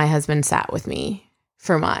my husband sat with me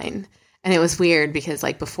for mine. And it was weird because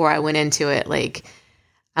like before I went into it, like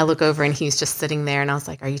I look over and he's just sitting there, and I was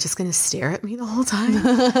like, are you just going to stare at me the whole time?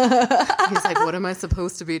 He's like, what am I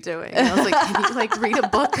supposed to be doing? And I was like, can you like read a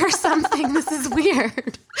book or something? This is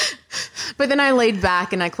weird. But then I laid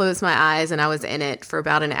back and I closed my eyes and I was in it for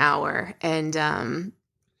about an hour. And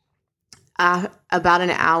about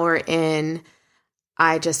an hour in,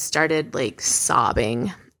 I just started like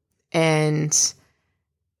sobbing, and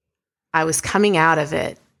I was coming out of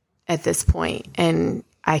it at this point, and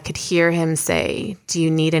I could hear him say, do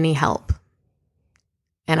you need any help?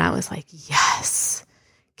 And I was like, yes.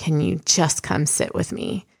 Can you just come sit with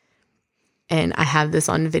me? And I have this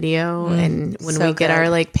on video. And when we get our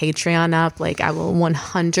like Patreon up, like I will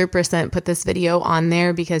 100% put this video on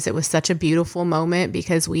there, because it was such a beautiful moment,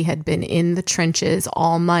 because we had been in the trenches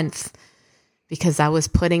all month, because I was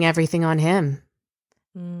putting everything on him.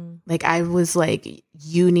 Like I was like,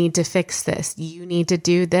 you need to fix this. You need to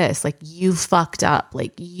do this. Like you fucked up.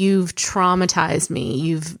 Like you've traumatized me.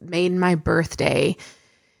 You've made my birthday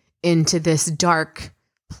into this dark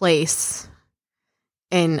place.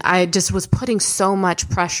 And I just was putting so much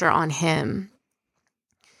pressure on him.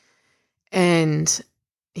 And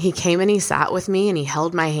he came and he sat with me and he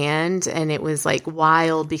held my hand, and it was like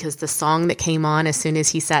wild, because the song that came on as soon as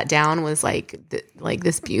he sat down was like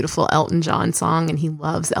this beautiful Elton John song, and he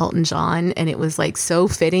loves Elton John, and it was like so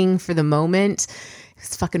fitting for the moment.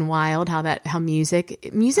 It's fucking wild how music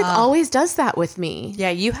always does that with me.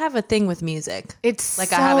 Yeah, you have a thing with music. It's like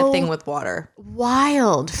so I have a thing with water.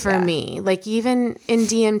 Wild for me. Like even in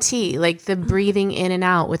DMT, like the breathing in and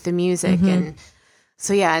out with the music. And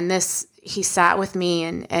so yeah, and this, he sat with me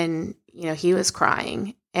and you know, he was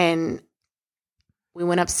crying, and we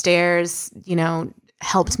went upstairs, you know,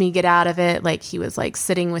 helped me get out of it. Like he was like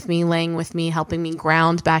sitting with me, laying with me, helping me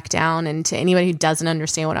ground back down. And to anybody who doesn't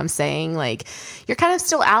understand what I'm saying, like you're kind of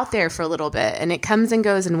still out there for a little bit, and it comes and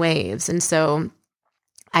goes in waves. And so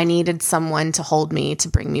I needed someone to hold me, to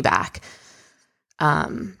bring me back.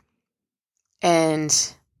 And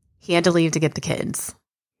he had to leave to get the kids.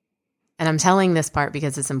 And I'm telling this part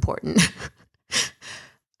because it's important.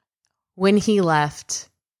 When he left,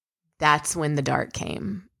 that's when the dark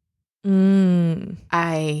came.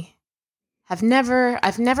 I've never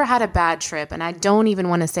had a bad trip, and I don't even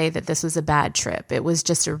want to say that this was a bad trip. It was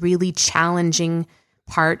just a really challenging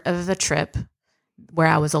part of the trip where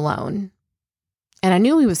I was alone. And I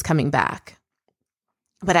knew he was coming back,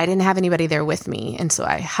 but I didn't have anybody there with me. And so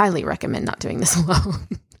I highly recommend not doing this alone.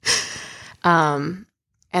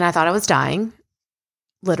 And I thought I was dying,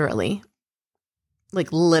 literally.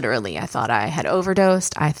 Like literally, I thought I had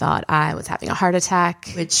overdosed. I thought I was having a heart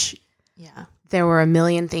attack. Which, yeah. There were a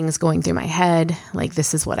million things going through my head. Like,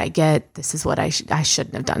 this is what I get. This is what I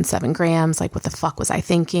shouldn't have done 7 grams. Like, what the fuck was I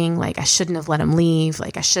thinking? Like, I shouldn't have let him leave.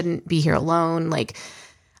 Like, I shouldn't be here alone. Like,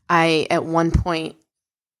 I, at one point,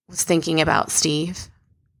 was thinking about Steve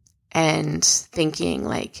and thinking,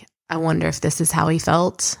 like, I wonder if this is how he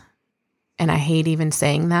felt. And I hate even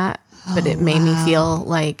saying that, but it made me feel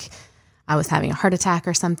like I was having a heart attack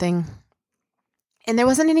or something. And there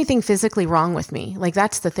wasn't anything physically wrong with me. Like,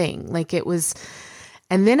 that's the thing. Like, it was.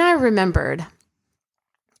 And then I remembered,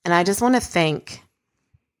 and I just want to thank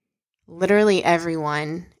literally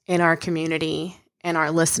everyone in our community and our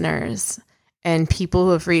listeners and people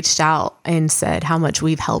who have reached out and said how much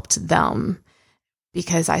we've helped them,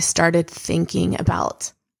 because I started thinking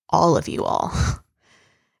about all of you all.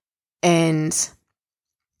 And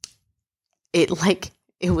it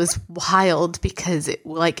was wild, because it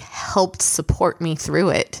like helped support me through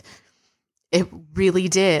it. It really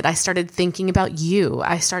did. I started thinking about you.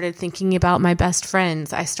 I started thinking about my best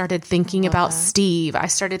friends. I started thinking about Steve. I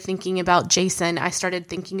started thinking about Jason. I started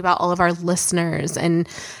thinking about all of our listeners and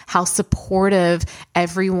how supportive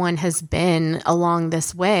everyone has been along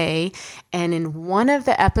this way. And in one of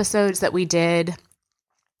the episodes that we did,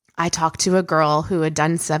 I talked to a girl who had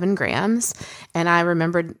done 7 grams, and I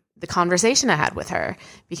remembered the conversation I had with her,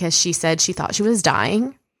 because she said she thought she was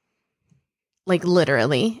dying, like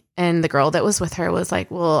literally. And the girl that was with her was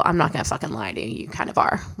like, well, I'm not going to fucking lie to you. You kind of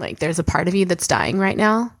are. Like, there's a part of you that's dying right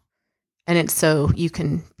now, and it's so you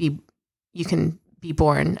can be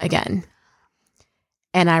born again.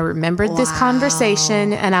 And I remembered this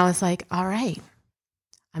conversation, and I was like, all right,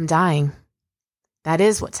 I'm dying. That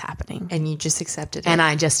is what's happening. And you just accepted it. And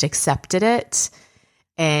I just accepted it.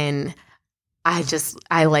 And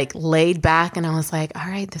I like laid back, and I was like, all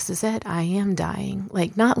right, this is it. I am dying.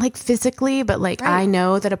 Like, not like physically, but like, right. I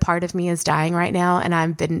know that a part of me is dying right now. And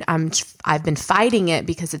I've been fighting it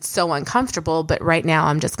because it's so uncomfortable. But right now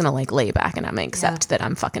I'm just going to like lay back, and I'm going to accept that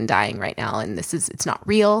I'm fucking dying right now. And it's not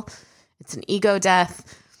real. It's an ego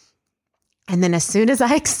death. And then as soon as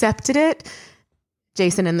I accepted it,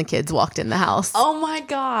 Jason and the kids walked in the house. Oh my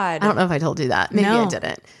God. I don't know if I told you that. Maybe I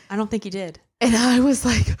didn't. I don't think you did. And I was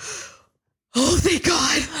like, oh, thank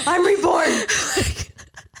God. I'm reborn. I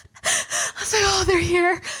was like, oh, they're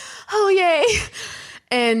here. Oh, yay.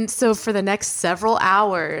 And so for the next several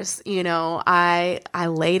hours, you know, I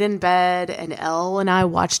laid in bed and Elle and I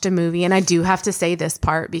watched a movie. And I do have to say this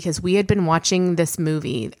part because we had been watching this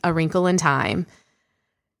movie, A Wrinkle in Time,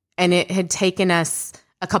 and it had taken us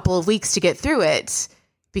a couple of weeks to get through it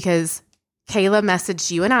because Kayla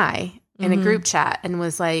messaged you and I in a group chat and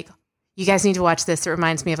was like, you guys need to watch this. It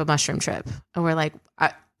reminds me of a mushroom trip. And we're like,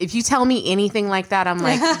 if you tell me anything like that, I'm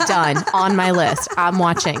like, done, on my list. I'm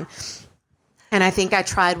watching. And I think I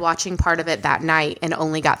tried watching part of it that night and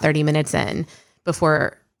only got 30 minutes in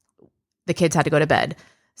before the kids had to go to bed.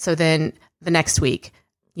 So then the next week,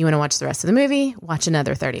 you want to watch the rest of the movie, watch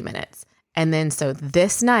another 30 minutes. And then so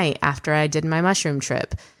this night after I did my mushroom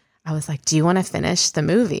trip, I was like, do you want to finish the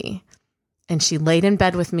movie? And she laid in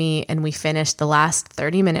bed with me and we finished the last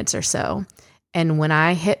 30 minutes or so. And when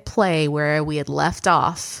I hit play where we had left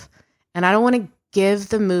off, and I don't want to give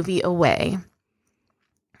the movie away,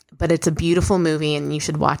 but it's a beautiful movie and you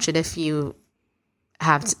should watch it if you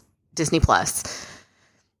have Disney Plus.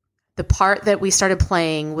 The part that we started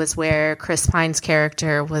playing was where Chris Pine's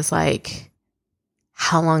character was like,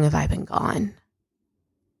 how long have I been gone?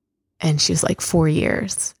 And she was like, 4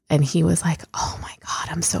 years. And he was like, oh my God,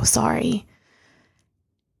 I'm so sorry.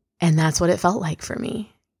 And that's what it felt like for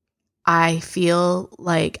me. I feel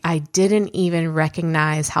like I didn't even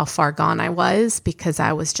recognize how far gone I was because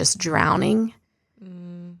I was just drowning.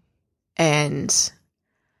 And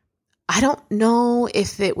I don't know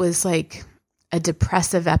if it was like a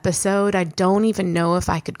depressive episode. I don't even know if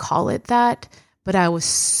I could call it that, but I was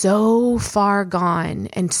so far gone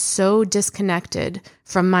and so disconnected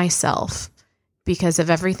from myself because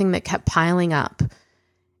of everything that kept piling up.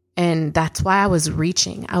 And that's why I was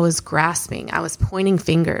reaching. I was grasping. I was pointing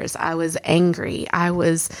fingers. I was angry. I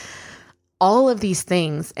was all of these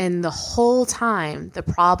things. And the whole time, the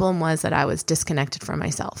problem was that I was disconnected from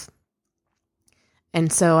myself. And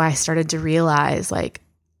so I started to realize, like,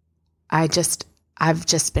 I've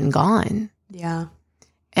just been gone. Yeah.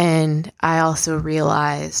 And I also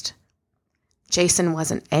realized Jason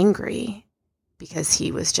wasn't angry because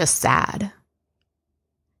he was just sad.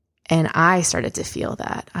 And I started to feel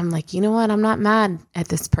that. I'm like, you know what? I'm not mad at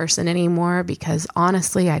this person anymore because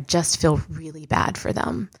honestly, I just feel really bad for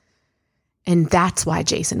them. And that's why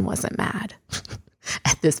Jason wasn't mad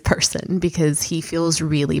at this person, because he feels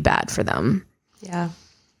really bad for them. Yeah.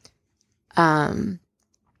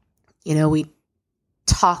 You know, we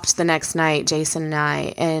talked the next night, Jason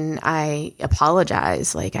and I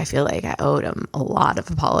apologized. Like, I feel like I owed him a lot of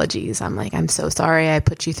apologies. I'm like, I'm so sorry I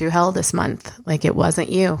put you through hell this month. Like, it wasn't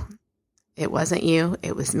you. It wasn't you.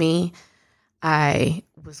 It was me. I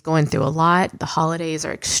was going through a lot. The holidays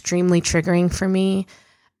are extremely triggering for me.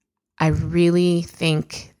 I really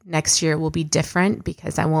think next year will be different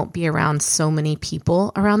because I won't be around so many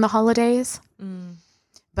people around the holidays.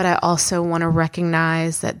 But I also want to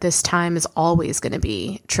recognize that this time is always going to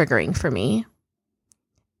be triggering for me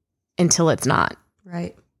until it's not.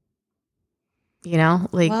 Right. You know,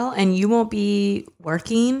 like, well, and you won't be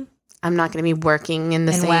working. I'm not going to be working in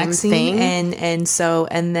the same waxing, thing.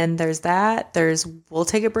 And then there's that. We'll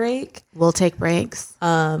take a break. We'll take breaks.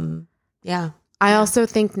 Yeah. I also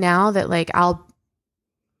think now that, like,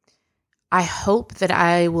 I hope that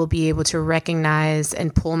I will be able to recognize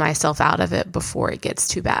and pull myself out of it before it gets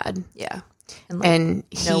too bad. Yeah. And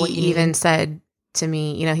he even said to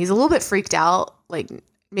me, you know, he's a little bit freaked out, like,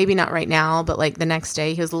 maybe not right now, but like the next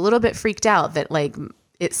day he was a little bit freaked out that, like,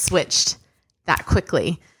 it switched that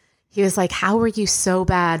quickly. He was like, how were you so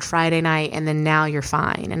bad Friday night and then now you're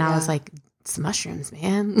fine? And I was like, it's mushrooms,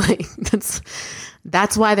 man. Like,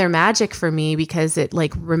 that's why they're magic for me, because it,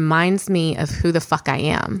 like, reminds me of who the fuck I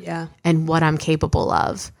am and what I'm capable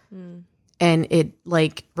of. And it,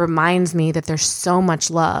 like, reminds me that there's so much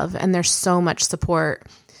love and there's so much support.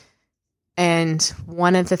 And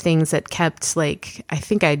one of the things that kept, like, I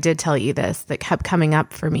think I did tell you this, that kept coming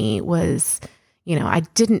up for me was, you know, I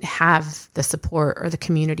didn't have the support or the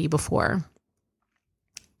community before.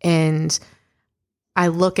 And I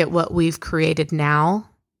look at what we've created now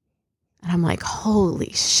and I'm like,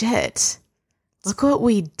 holy shit. Look what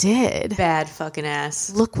we did. Bad fucking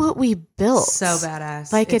ass. Look what we built. So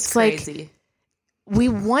badass. Like, it's crazy. Like, we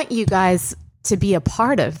want you guys to be a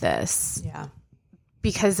part of this. Yeah.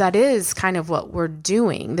 Because that is kind of what we're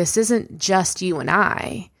doing. This isn't just you and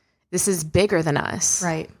I. This is bigger than us.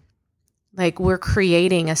 Right. Like, we're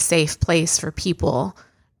creating a safe place for people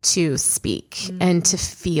to speak and to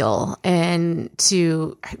feel and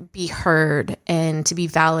to be heard and to be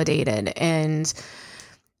validated. And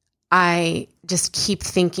I just keep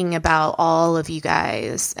thinking about all of you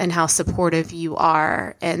guys and how supportive you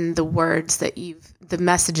are and the words that the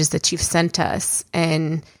messages that you've sent us.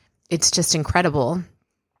 And it's just incredible.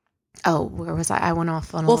 Oh, where was I? I went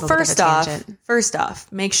off on a little bit of a tangent. First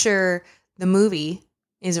off, make sure the movie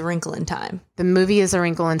is A Wrinkle in Time. The movie is A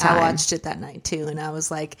Wrinkle in Time. I watched it that night too, and I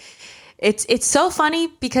was like, it's so funny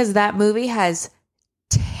because that movie has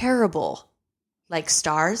terrible like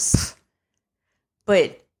stars.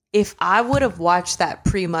 But if I would have watched that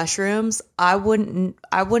pre-mushrooms, I wouldn't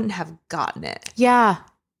have gotten it. Yeah.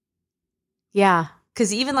 Yeah.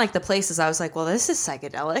 Because even like the places, I was like, well, this is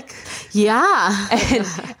psychedelic.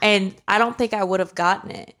 Yeah. and I don't think I would have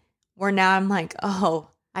gotten it. Where now I'm like, oh,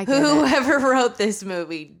 whoever wrote this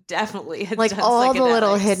movie definitely had like done all the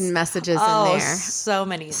little hidden messages in there. So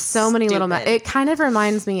many little. It kind of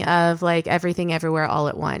reminds me of like Everything Everywhere All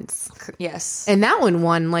at Once. Yes, and that one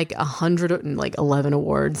won like 111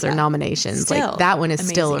 awards or nominations. Still like that one is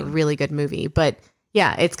amazing. Still a really good movie. But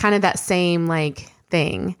yeah, it's kind of that same like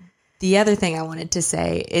thing. The other thing I wanted to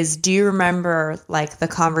say is, do you remember like the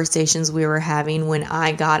conversations we were having when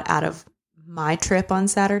I got out of my trip on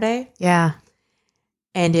Saturday? Yeah.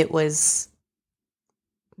 And it was,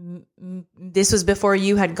 this was before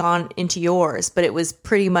you had gone into yours, but it was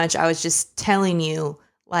pretty much, I was just telling you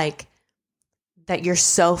like that you're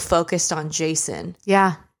so focused on Jason.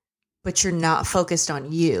 Yeah. But you're not focused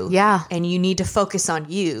on you. Yeah. And you need to focus on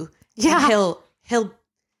you. Yeah. And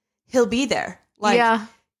he'll be there. Like, yeah.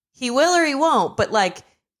 He will or he won't. But like,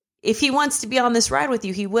 if he wants to be on this ride with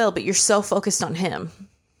you, he will, but you're so focused on him.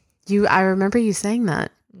 I remember you saying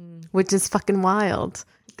that. Which is fucking wild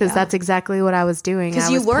because that's exactly what I was doing. Because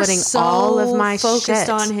you were putting so all of my focused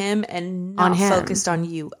on him and not focused on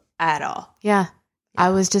you at all. Yeah.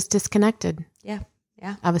 I was just disconnected. Yeah.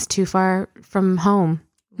 Yeah. I was too far from home.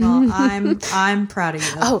 Well, I'm proud of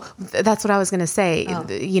you. Oh, that's what I was going to say. Oh.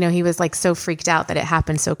 You know, he was like so freaked out that it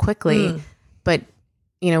happened so quickly. But,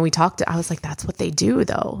 you know, we talked, I was like, that's what they do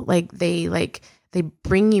though. Like they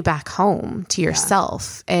bring you back home to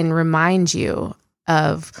yourself and remind you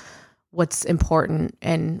of what's important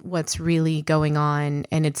and what's really going on.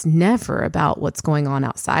 And it's never about what's going on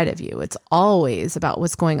outside of you. It's always about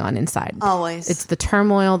what's going on inside. Always. It's the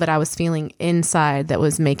turmoil that I was feeling inside that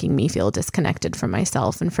was making me feel disconnected from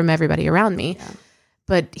myself and from everybody around me. Yeah.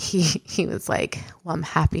 But he was like, well, I'm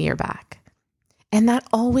happy you're back. And that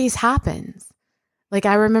always happens. Like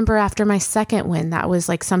I remember after my second win, that was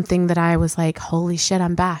like something that I was like, holy shit,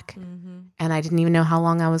 I'm back. And I didn't even know how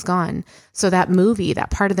long I was gone. So that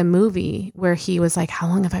part of the movie where he was like, how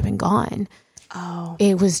long have I been gone? Oh,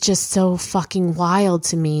 it was just so fucking wild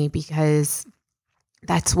to me because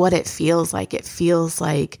that's what it feels like. It feels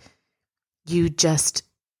like you just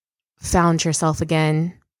found yourself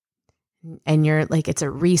again and you're like, it's a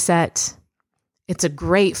reset. It's a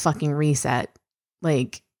great fucking reset.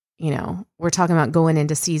 Like, you know, we're talking about going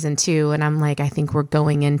into season 2 and I'm like, I think we're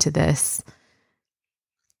going into this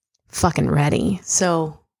fucking ready.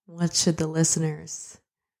 So what should the listeners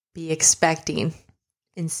be expecting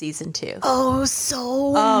in season 2? Oh,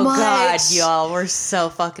 so much. God, y'all, we're so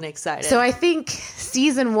fucking excited. So I think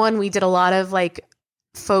season 1, we did a lot of like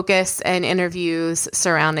focus and interviews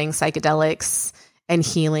surrounding psychedelics and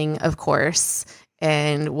healing, of course.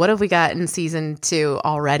 And what have we got in season 2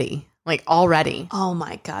 already? Like already. Oh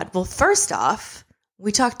my God. Well, first off,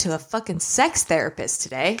 we talked to a fucking sex therapist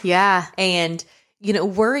today. Yeah. And you know,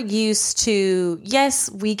 we're used to, yes,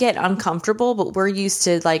 we get uncomfortable, but we're used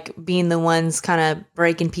to like being the ones kind of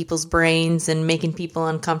breaking people's brains and making people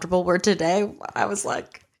uncomfortable. Where today I was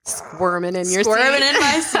like squirming in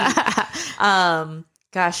my seat.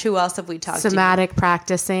 Gosh, who else have we talked to? Somatic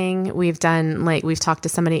practicing. We've done we've talked to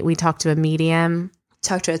somebody. We talked to a medium.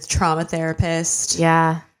 Talked to a trauma therapist.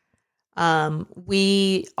 Yeah.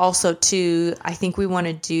 We also I think we want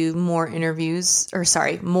to do more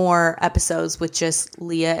more episodes with just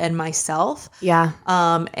Leah and myself. Yeah.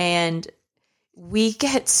 And we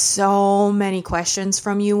get so many questions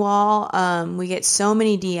from you all. We get so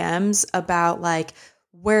many DMs about like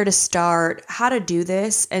where to start, how to do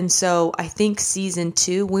this. And so I think season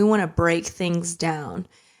 2, we want to break things down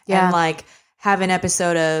and like have an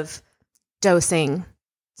episode of dosing,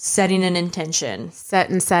 setting an intention,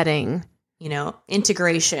 setting, you know,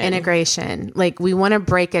 integration. Like we want to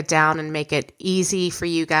break it down and make it easy for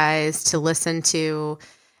you guys to listen to.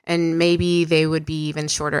 And maybe they would be even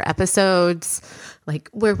shorter episodes, like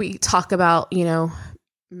where we talk about, you know,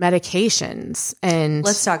 medications. And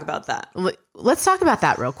let's talk about that. Let's talk about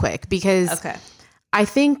that real quick because I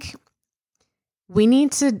think we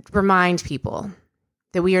need to remind people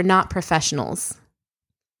that we are not professionals.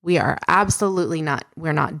 We are absolutely not.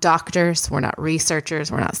 We're not doctors. We're not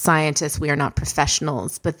researchers. We're not scientists. We are not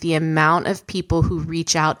professionals. But the amount of people who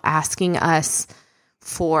reach out asking us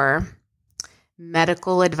for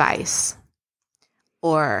medical advice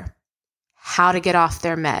or how to get off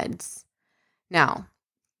their meds. Now,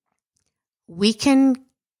 we can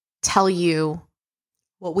tell you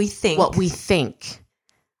what we think.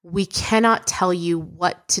 We cannot tell you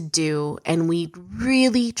what to do, and we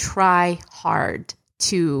really try hard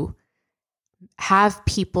to have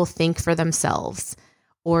people think for themselves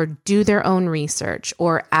or do their own research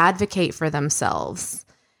or advocate for themselves.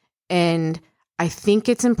 And I think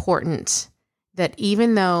it's important that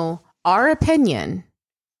even though our opinion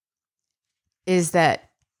is that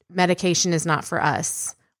medication is not for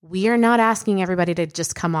us, we are not asking everybody to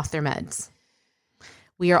just come off their meds.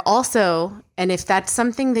 We are also, and if that's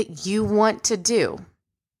something that you want to do,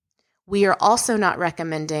 we are also not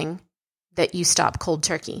recommending that you stop cold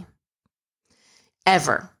turkey.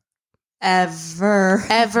 Ever. Ever.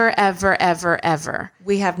 Ever, ever, ever, ever.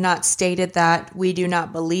 We have not stated that. We do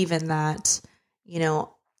not believe in that. You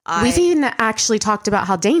know, we've even actually talked about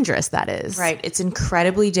how dangerous that is. Right. It's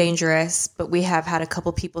incredibly dangerous, but we have had a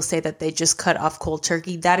couple people say that they just cut off cold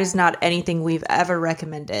turkey. That is not anything we've ever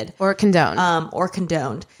recommended. Or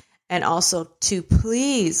condoned. And also to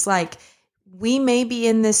please, like, we may be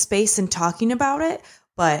in this space and talking about it,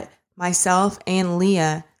 but myself and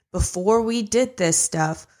Leah, before we did this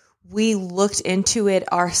stuff, we looked into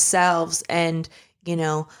it ourselves. And, you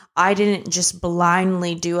know, I didn't just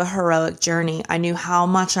blindly do a heroic journey. I knew how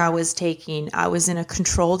much I was taking. I was in a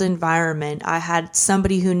controlled environment. I had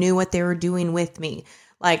somebody who knew what they were doing with me.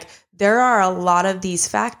 Like, there are a lot of these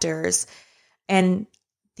factors. And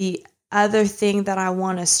the other thing that I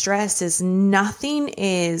want to stress is nothing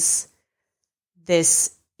is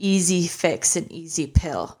this easy fix and easy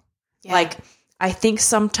pill. Yeah. Like, I think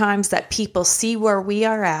sometimes that people see where we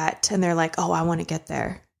are at and they're like, oh, I want to get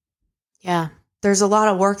there. Yeah. There's a lot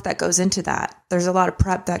of work that goes into that. There's a lot of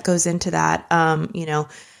prep that goes into that. You know,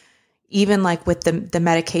 even like with the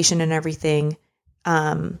medication and everything,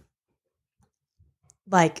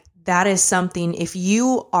 like that is something, if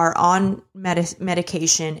you are on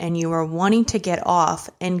medication and you are wanting to get off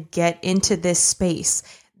and get into this space,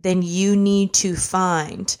 then you need to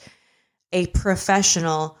find a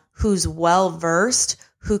professional who's well-versed,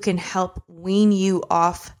 who can help wean you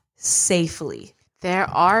off safely.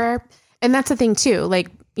 And that's the thing too,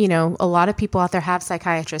 like, you know, a lot of people out there have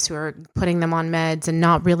psychiatrists who are putting them on meds and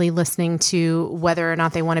not really listening to whether or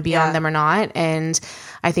not they want to be on them or not. And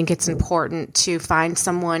I think it's important to find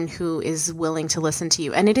someone who is willing to listen to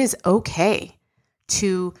you. And it is okay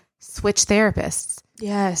to switch therapists.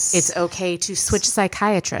 Yes. It's okay to switch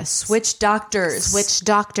psychiatrists. Switch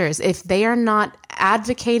doctors. If they are not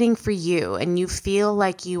advocating for you and you feel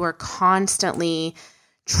like you are constantly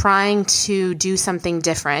trying to do something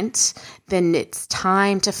different, then it's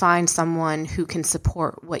time to find someone who can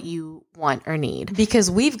support what you want or need. Because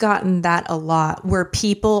we've gotten that a lot where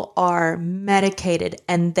people are medicated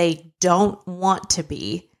and they don't want to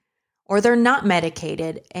be, or they're not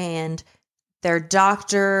medicated and their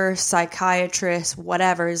doctor, psychiatrist,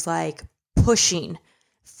 whatever is like pushing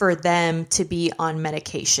for them to be on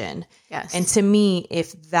medication. Yes. And to me,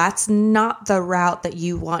 if that's not the route that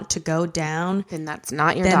you want to go down, then that's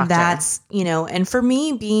not your doctor. Then that's, you know, and for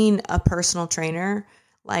me being a personal trainer,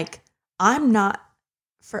 like I'm not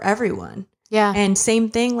for everyone. Yeah. And same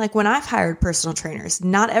thing, like when I've hired personal trainers,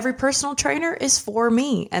 not every personal trainer is for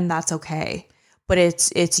me, and that's okay. But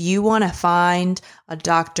it's you want to find a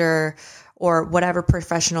doctor or whatever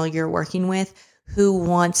professional you're working with who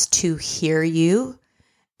wants to hear you.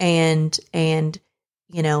 And,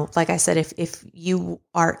 you know, like I said, if you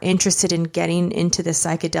are interested in getting into the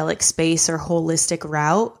psychedelic space or holistic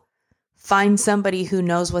route, find somebody who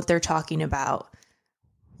knows what they're talking about.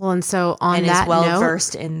 Well, and so on that note, is well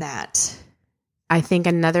versed in that. I think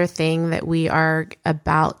another thing that we are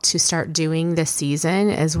about to start doing this season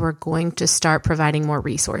is we're going to start providing more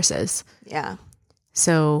resources. Yeah.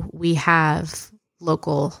 So we have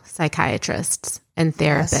local psychiatrists and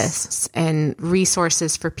therapists and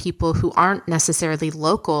resources for people who aren't necessarily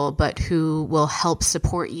local, but who will help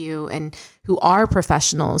support you and who are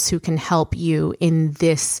professionals who can help you in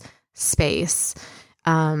this space.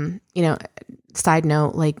 You know, side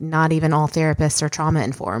note, like not even all therapists are trauma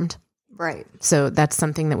informed. Right. So that's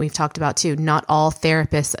something that we've talked about too. Not all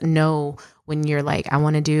therapists know when you're like, I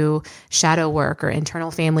want to do shadow work or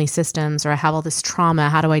internal family systems, or I have all this trauma.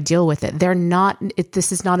 How do I deal with it?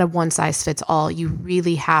 This is not a one size fits all. You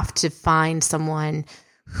really have to find someone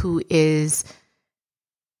who is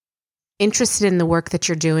interested in the work that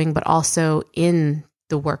you're doing, but also in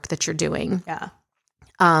the work that you're doing. Yeah.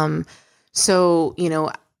 So,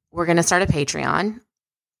 we're going to start a Patreon,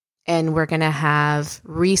 and we're going to have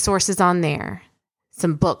resources on there,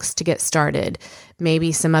 some books to get started,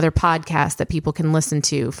 maybe some other podcasts that people can listen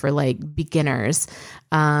to for like beginners.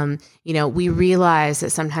 We realize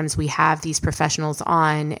that sometimes we have these professionals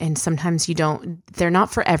on, and sometimes they're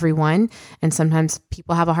not for everyone. And sometimes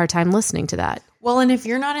people have a hard time listening to that. Well, and if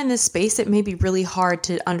you're not in this space, it may be really hard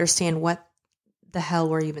to understand what the hell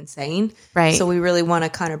we're even saying. Right. So we really want to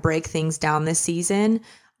kind of break things down this season.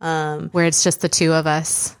 Where it's just the two of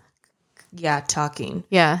us. Yeah. Talking.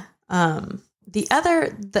 Yeah. The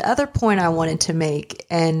other point I wanted to make,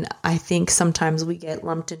 and I think sometimes we get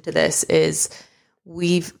lumped into this, is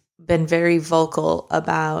we've been very vocal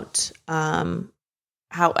about how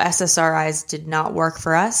SSRIs did not work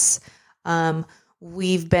for us.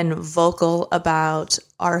 We've been vocal about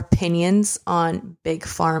our opinions on Big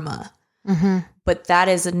Pharma. Mm-hmm. But that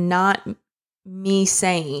is not me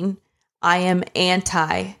saying I am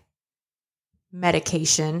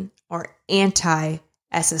anti-medication or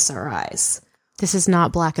anti-SSRIs. This is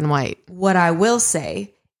not black and white. What I will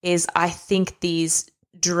say is I think these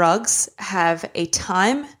drugs have a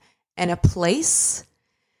time and a place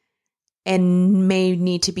and may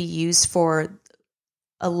need to be used for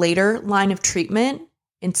a later line of treatment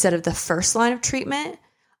instead of the first line of treatment.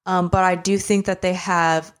 But I do think that they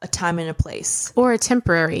have a time and a place. Or a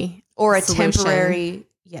temporary solution.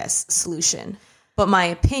 Solution. But my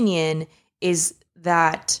opinion is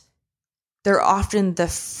that they're often the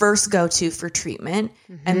first go-to for treatment,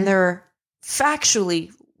 mm-hmm. and they're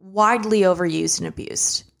factually widely overused and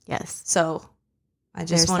abused. Yes. So I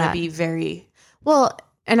just want to be very... Well,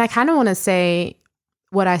 and I kind of want to say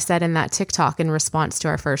what I said in that TikTok in response to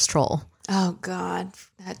our first troll. Oh, God,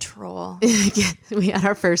 that troll. We had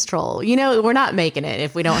our first troll. We're not making it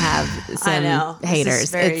if we don't have some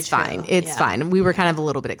haters. It's true. Fine. It's fine. We were kind of a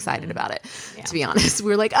little bit excited about it, to be honest.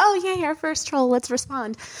 We were like, oh, yay, our first troll. Let's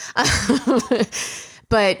respond.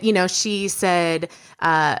 But, she said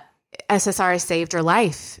SSRI saved her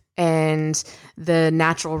life, and the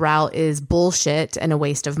natural route is bullshit and a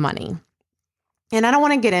waste of money. And I don't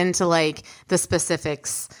want to get into like the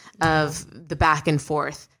specifics of the back and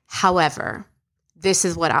forth. However, this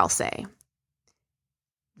is what I'll say.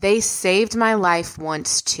 They saved my life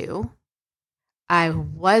once too. I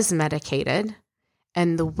was medicated,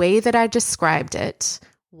 and the way that I described it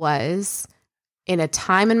was in a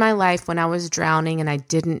time in my life when I was drowning and I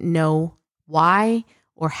didn't know why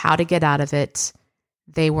or how to get out of it.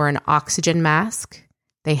 They were an oxygen mask.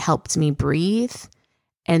 They helped me breathe.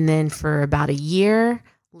 And then for about a year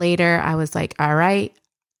later, I was like, all right,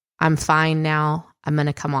 I'm fine now. I'm going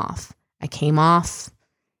to come off. I came off.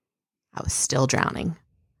 I was still drowning.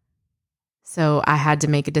 So I had to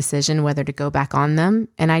make a decision whether to go back on them.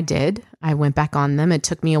 And I did. I went back on them. It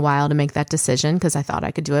took me a while to make that decision because I thought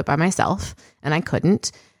I could do it by myself, and I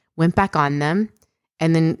couldn't. Went back on them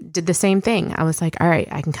and then did the same thing. I was like, all right,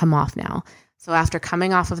 I can come off now. So after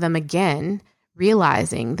coming off of them again,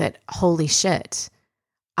 realizing that, holy shit,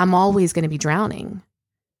 I'm always going to be drowning.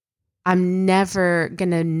 I'm never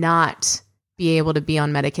going to not be able to be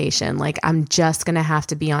on medication. Like, I'm just going to have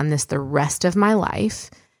to be on this the rest of my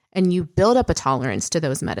life. And you build up a tolerance to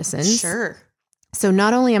those medicines. Sure. So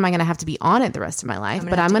not only am I going to have to be on it the rest of my life,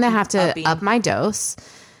 but I'm going to have to up my dose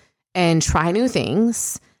and try new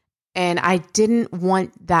things. And I didn't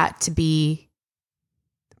want that to be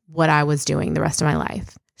what I was doing the rest of my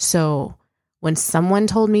life. So when someone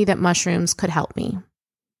told me that mushrooms could help me,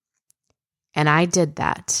 and I did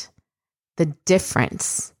that, the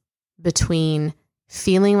difference between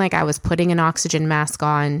feeling like I was putting an oxygen mask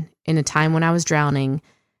on in a time when I was drowning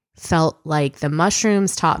felt like the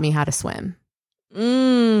mushrooms taught me how to swim.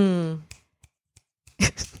 And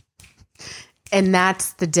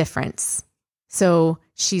that's the difference. So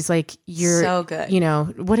she's like, you're so good. You know,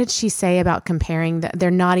 what did she say about comparing that? They're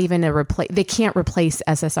not even they can't replace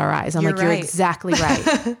SSRIs. I'm you're exactly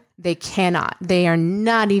right. They cannot. They are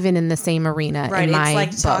not even in the same arena. Right. In my it's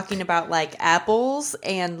like talking about like apples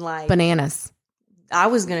and like bananas. I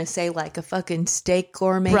was going to say like a fucking steak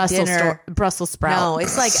gourmet dinner. Brussels sprout. No,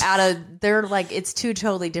 it's like they're like, it's two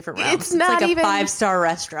totally different realms. It's not like even a 5-star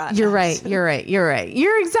restaurant. You're right.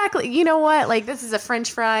 You're exactly, you know what? Like, this is a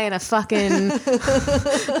French fry and a fucking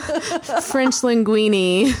French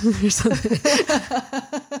linguine or something.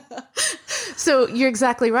 So you're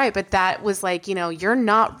exactly right. But that was like, you're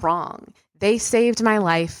not wrong. They saved my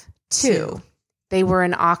life too. They were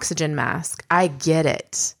an oxygen mask. I get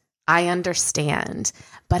it. I understand.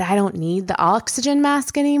 But I don't need the oxygen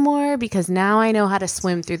mask anymore because now I know how to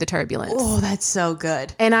swim through the turbulence. Oh, that's so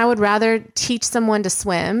good. And I would rather teach someone to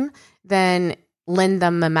swim than lend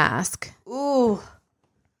them a mask. Ooh.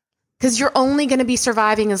 Because you're only going to be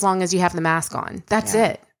surviving as long as you have the mask on. That's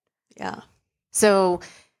it. Yeah. So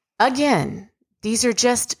again, these are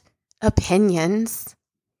just opinions.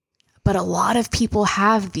 But a lot of people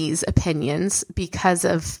have these opinions because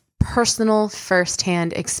of personal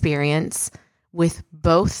firsthand experience with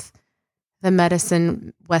both the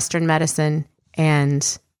medicine, Western medicine,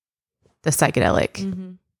 and the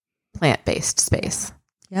psychedelic plant-based space.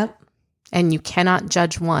 Yep. And you cannot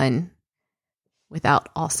judge one without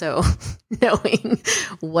also knowing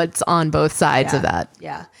what's on both sides of that.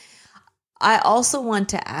 Yeah. I also want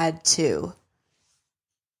to add, too,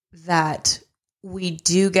 that we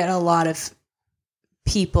do get a lot of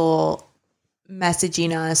people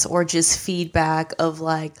messaging us or just feedback of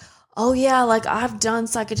like, oh yeah, like I've done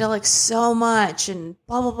psychedelics so much and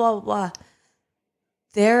blah, blah, blah, blah.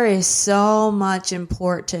 There is so much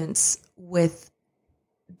importance with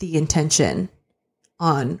the intention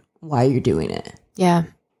on why you're doing it. Yeah.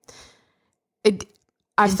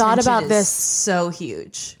 I've thought about this so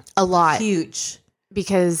huge. A lot. Huge.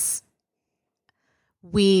 Because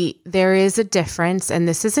there is a difference, and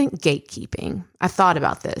this isn't gatekeeping. I've thought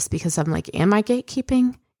about this because I'm like, am I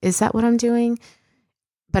gatekeeping? Is that what I'm doing?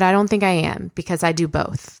 But I don't think I am because I do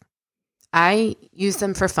both. I use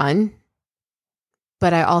them for fun,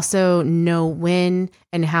 but I also know when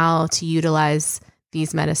and how to utilize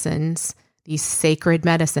these medicines, these sacred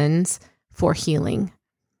medicines for healing.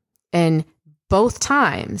 And both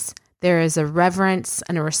times there is a reverence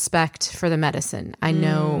and a respect for the medicine. I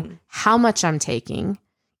know how much I'm taking.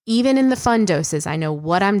 Even in the fun doses, I know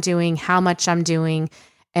what I'm doing, how much I'm doing,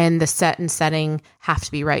 and the set and setting have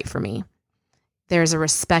to be right for me. There's a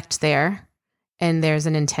respect there, and there's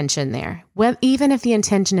an intention there. Well, even if the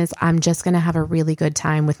intention is I'm just going to have a really good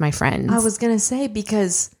time with my friends. I was going to say,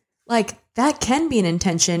 because like that can be an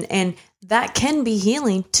intention, and that can be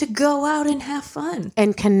healing to go out and have fun.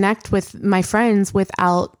 And connect with my friends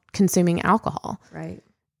without consuming alcohol. Right.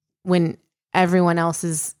 When everyone else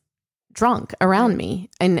is drunk around me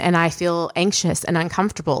and I feel anxious and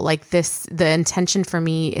uncomfortable. Like the intention for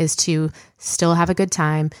me is to still have a good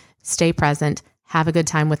time, stay present, have a good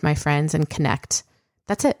time with my friends and connect.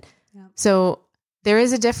 That's it. Yeah. So there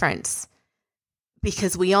is a difference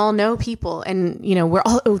because we all know people and, we're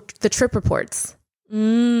all the trip reports.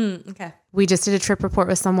 Okay. We just did a trip report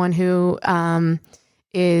with someone who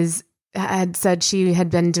had said she had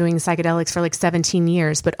been doing psychedelics for like 17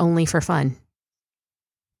 years, but only for fun.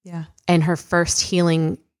 Yeah. And her first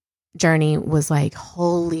healing journey was like,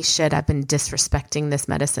 holy shit, I've been disrespecting this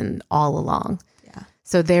medicine all along. Yeah.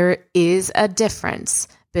 So there is a difference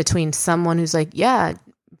between someone who's like, yeah,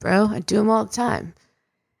 bro, I do them all the time.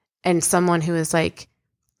 And someone who is like,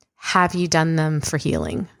 have you done them for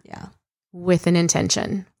healing? Yeah. With an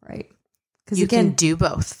intention. Right. Because you can do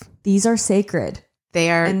both. These are sacred. They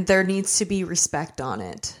are. And there needs to be respect on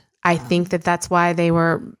it. I think that's why they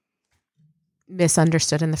were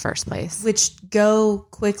misunderstood in the first place. Which go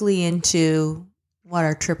quickly into what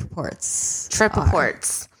are trip reports. Trip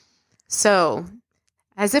reports. So,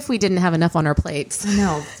 as if we didn't have enough on our plates.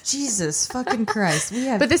 No, Jesus fucking Christ. We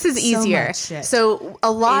have but this is easier. So a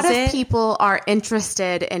lot of people are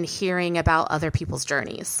interested in hearing about other people's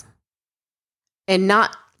journeys and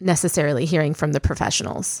not necessarily hearing from the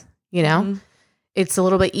professionals, Mm-hmm. It's a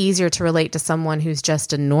little bit easier to relate to someone who's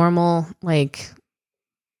just a normal,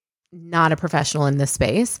 not a professional in this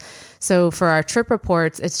space. So for our trip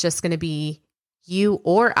reports, it's just going to be you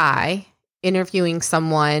or I interviewing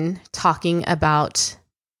someone talking about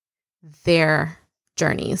their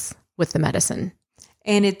journeys with the medicine.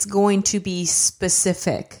 And it's going to be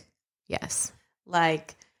specific. Yes.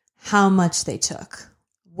 Like how much they took,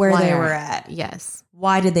 where they were at. Yes.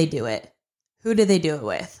 Why did they do it? Who did they do it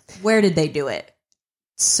with? Where did they do it?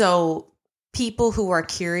 So people who are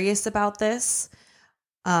curious about this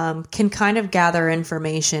can kind of gather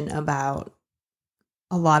information about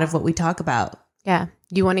a lot of what we talk about. Yeah.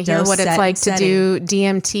 You want to hear what it's like to do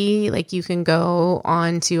DMT? Like you can go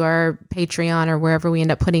on to our Patreon or wherever we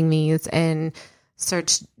end up putting these and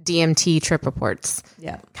search DMT trip reports.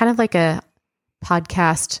 Yeah. Kind of like a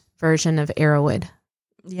podcast version of Arrowwood.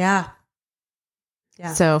 Yeah.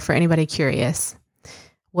 Yeah. So for anybody curious,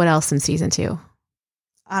 what else in season 2?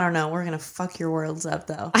 I don't know. We're going to fuck your worlds up,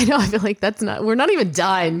 though. I know. I feel like we're not even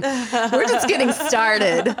done. We're just getting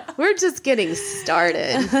started.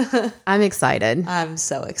 I'm excited. I'm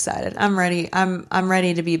so excited. I'm ready. I'm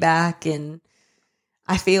ready to be back. And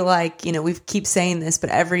I feel like, we keep saying this, but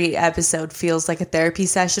every episode feels like a therapy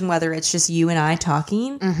session, whether it's just you and I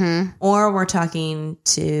talking or we're talking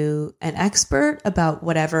to an expert about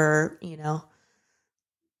whatever,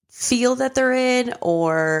 field that they're in,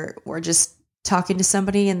 or we're just talking to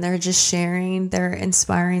somebody and they're just sharing their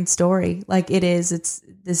inspiring story. Like it's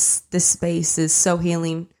this space is so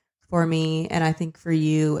healing for me, and I think for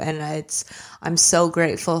you, and I'm so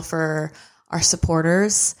grateful for our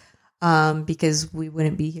supporters, because we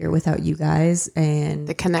wouldn't be here without you guys and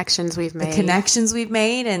the connections we've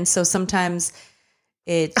made. And so sometimes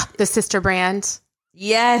the sister brand.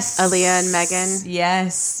 Yes. Aaliyah and Megan.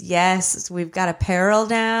 Yes. We've got apparel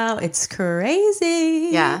now. It's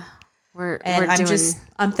crazy. Yeah.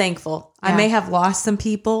 I'm thankful. Yeah. I may have lost some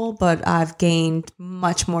people, but I've gained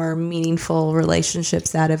much more meaningful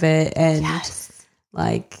relationships out of it. And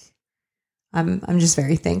I'm just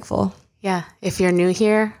very thankful. Yeah. If you're new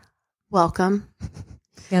here, welcome.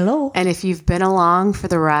 Hello. And if you've been along for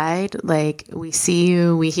the ride, we see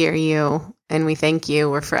you, we hear you, and we thank you.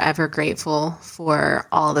 We're forever grateful for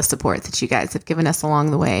all the support that you guys have given us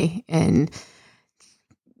along the way. And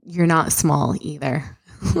you're not small either.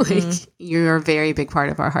 You're a very big part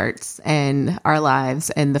of our hearts and our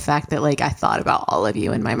lives. And the fact that I thought about all of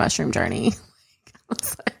you in my mushroom journey. I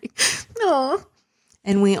was oh.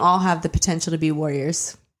 And we all have the potential to be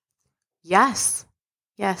warriors. Yes.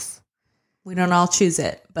 We don't all choose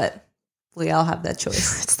it, but we all have that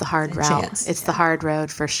choice. It's the hard route. It's the hard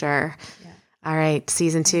road for sure. Yeah. All right.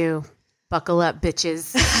 Season 2. Buckle up,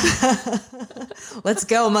 bitches. Let's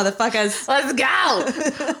go, motherfuckers. Let's go.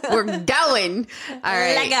 We're going. All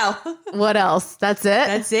right. Let go. What else? That's it?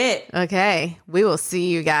 That's it. Okay. We will see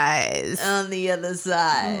you guys on the other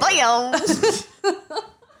side. Bye.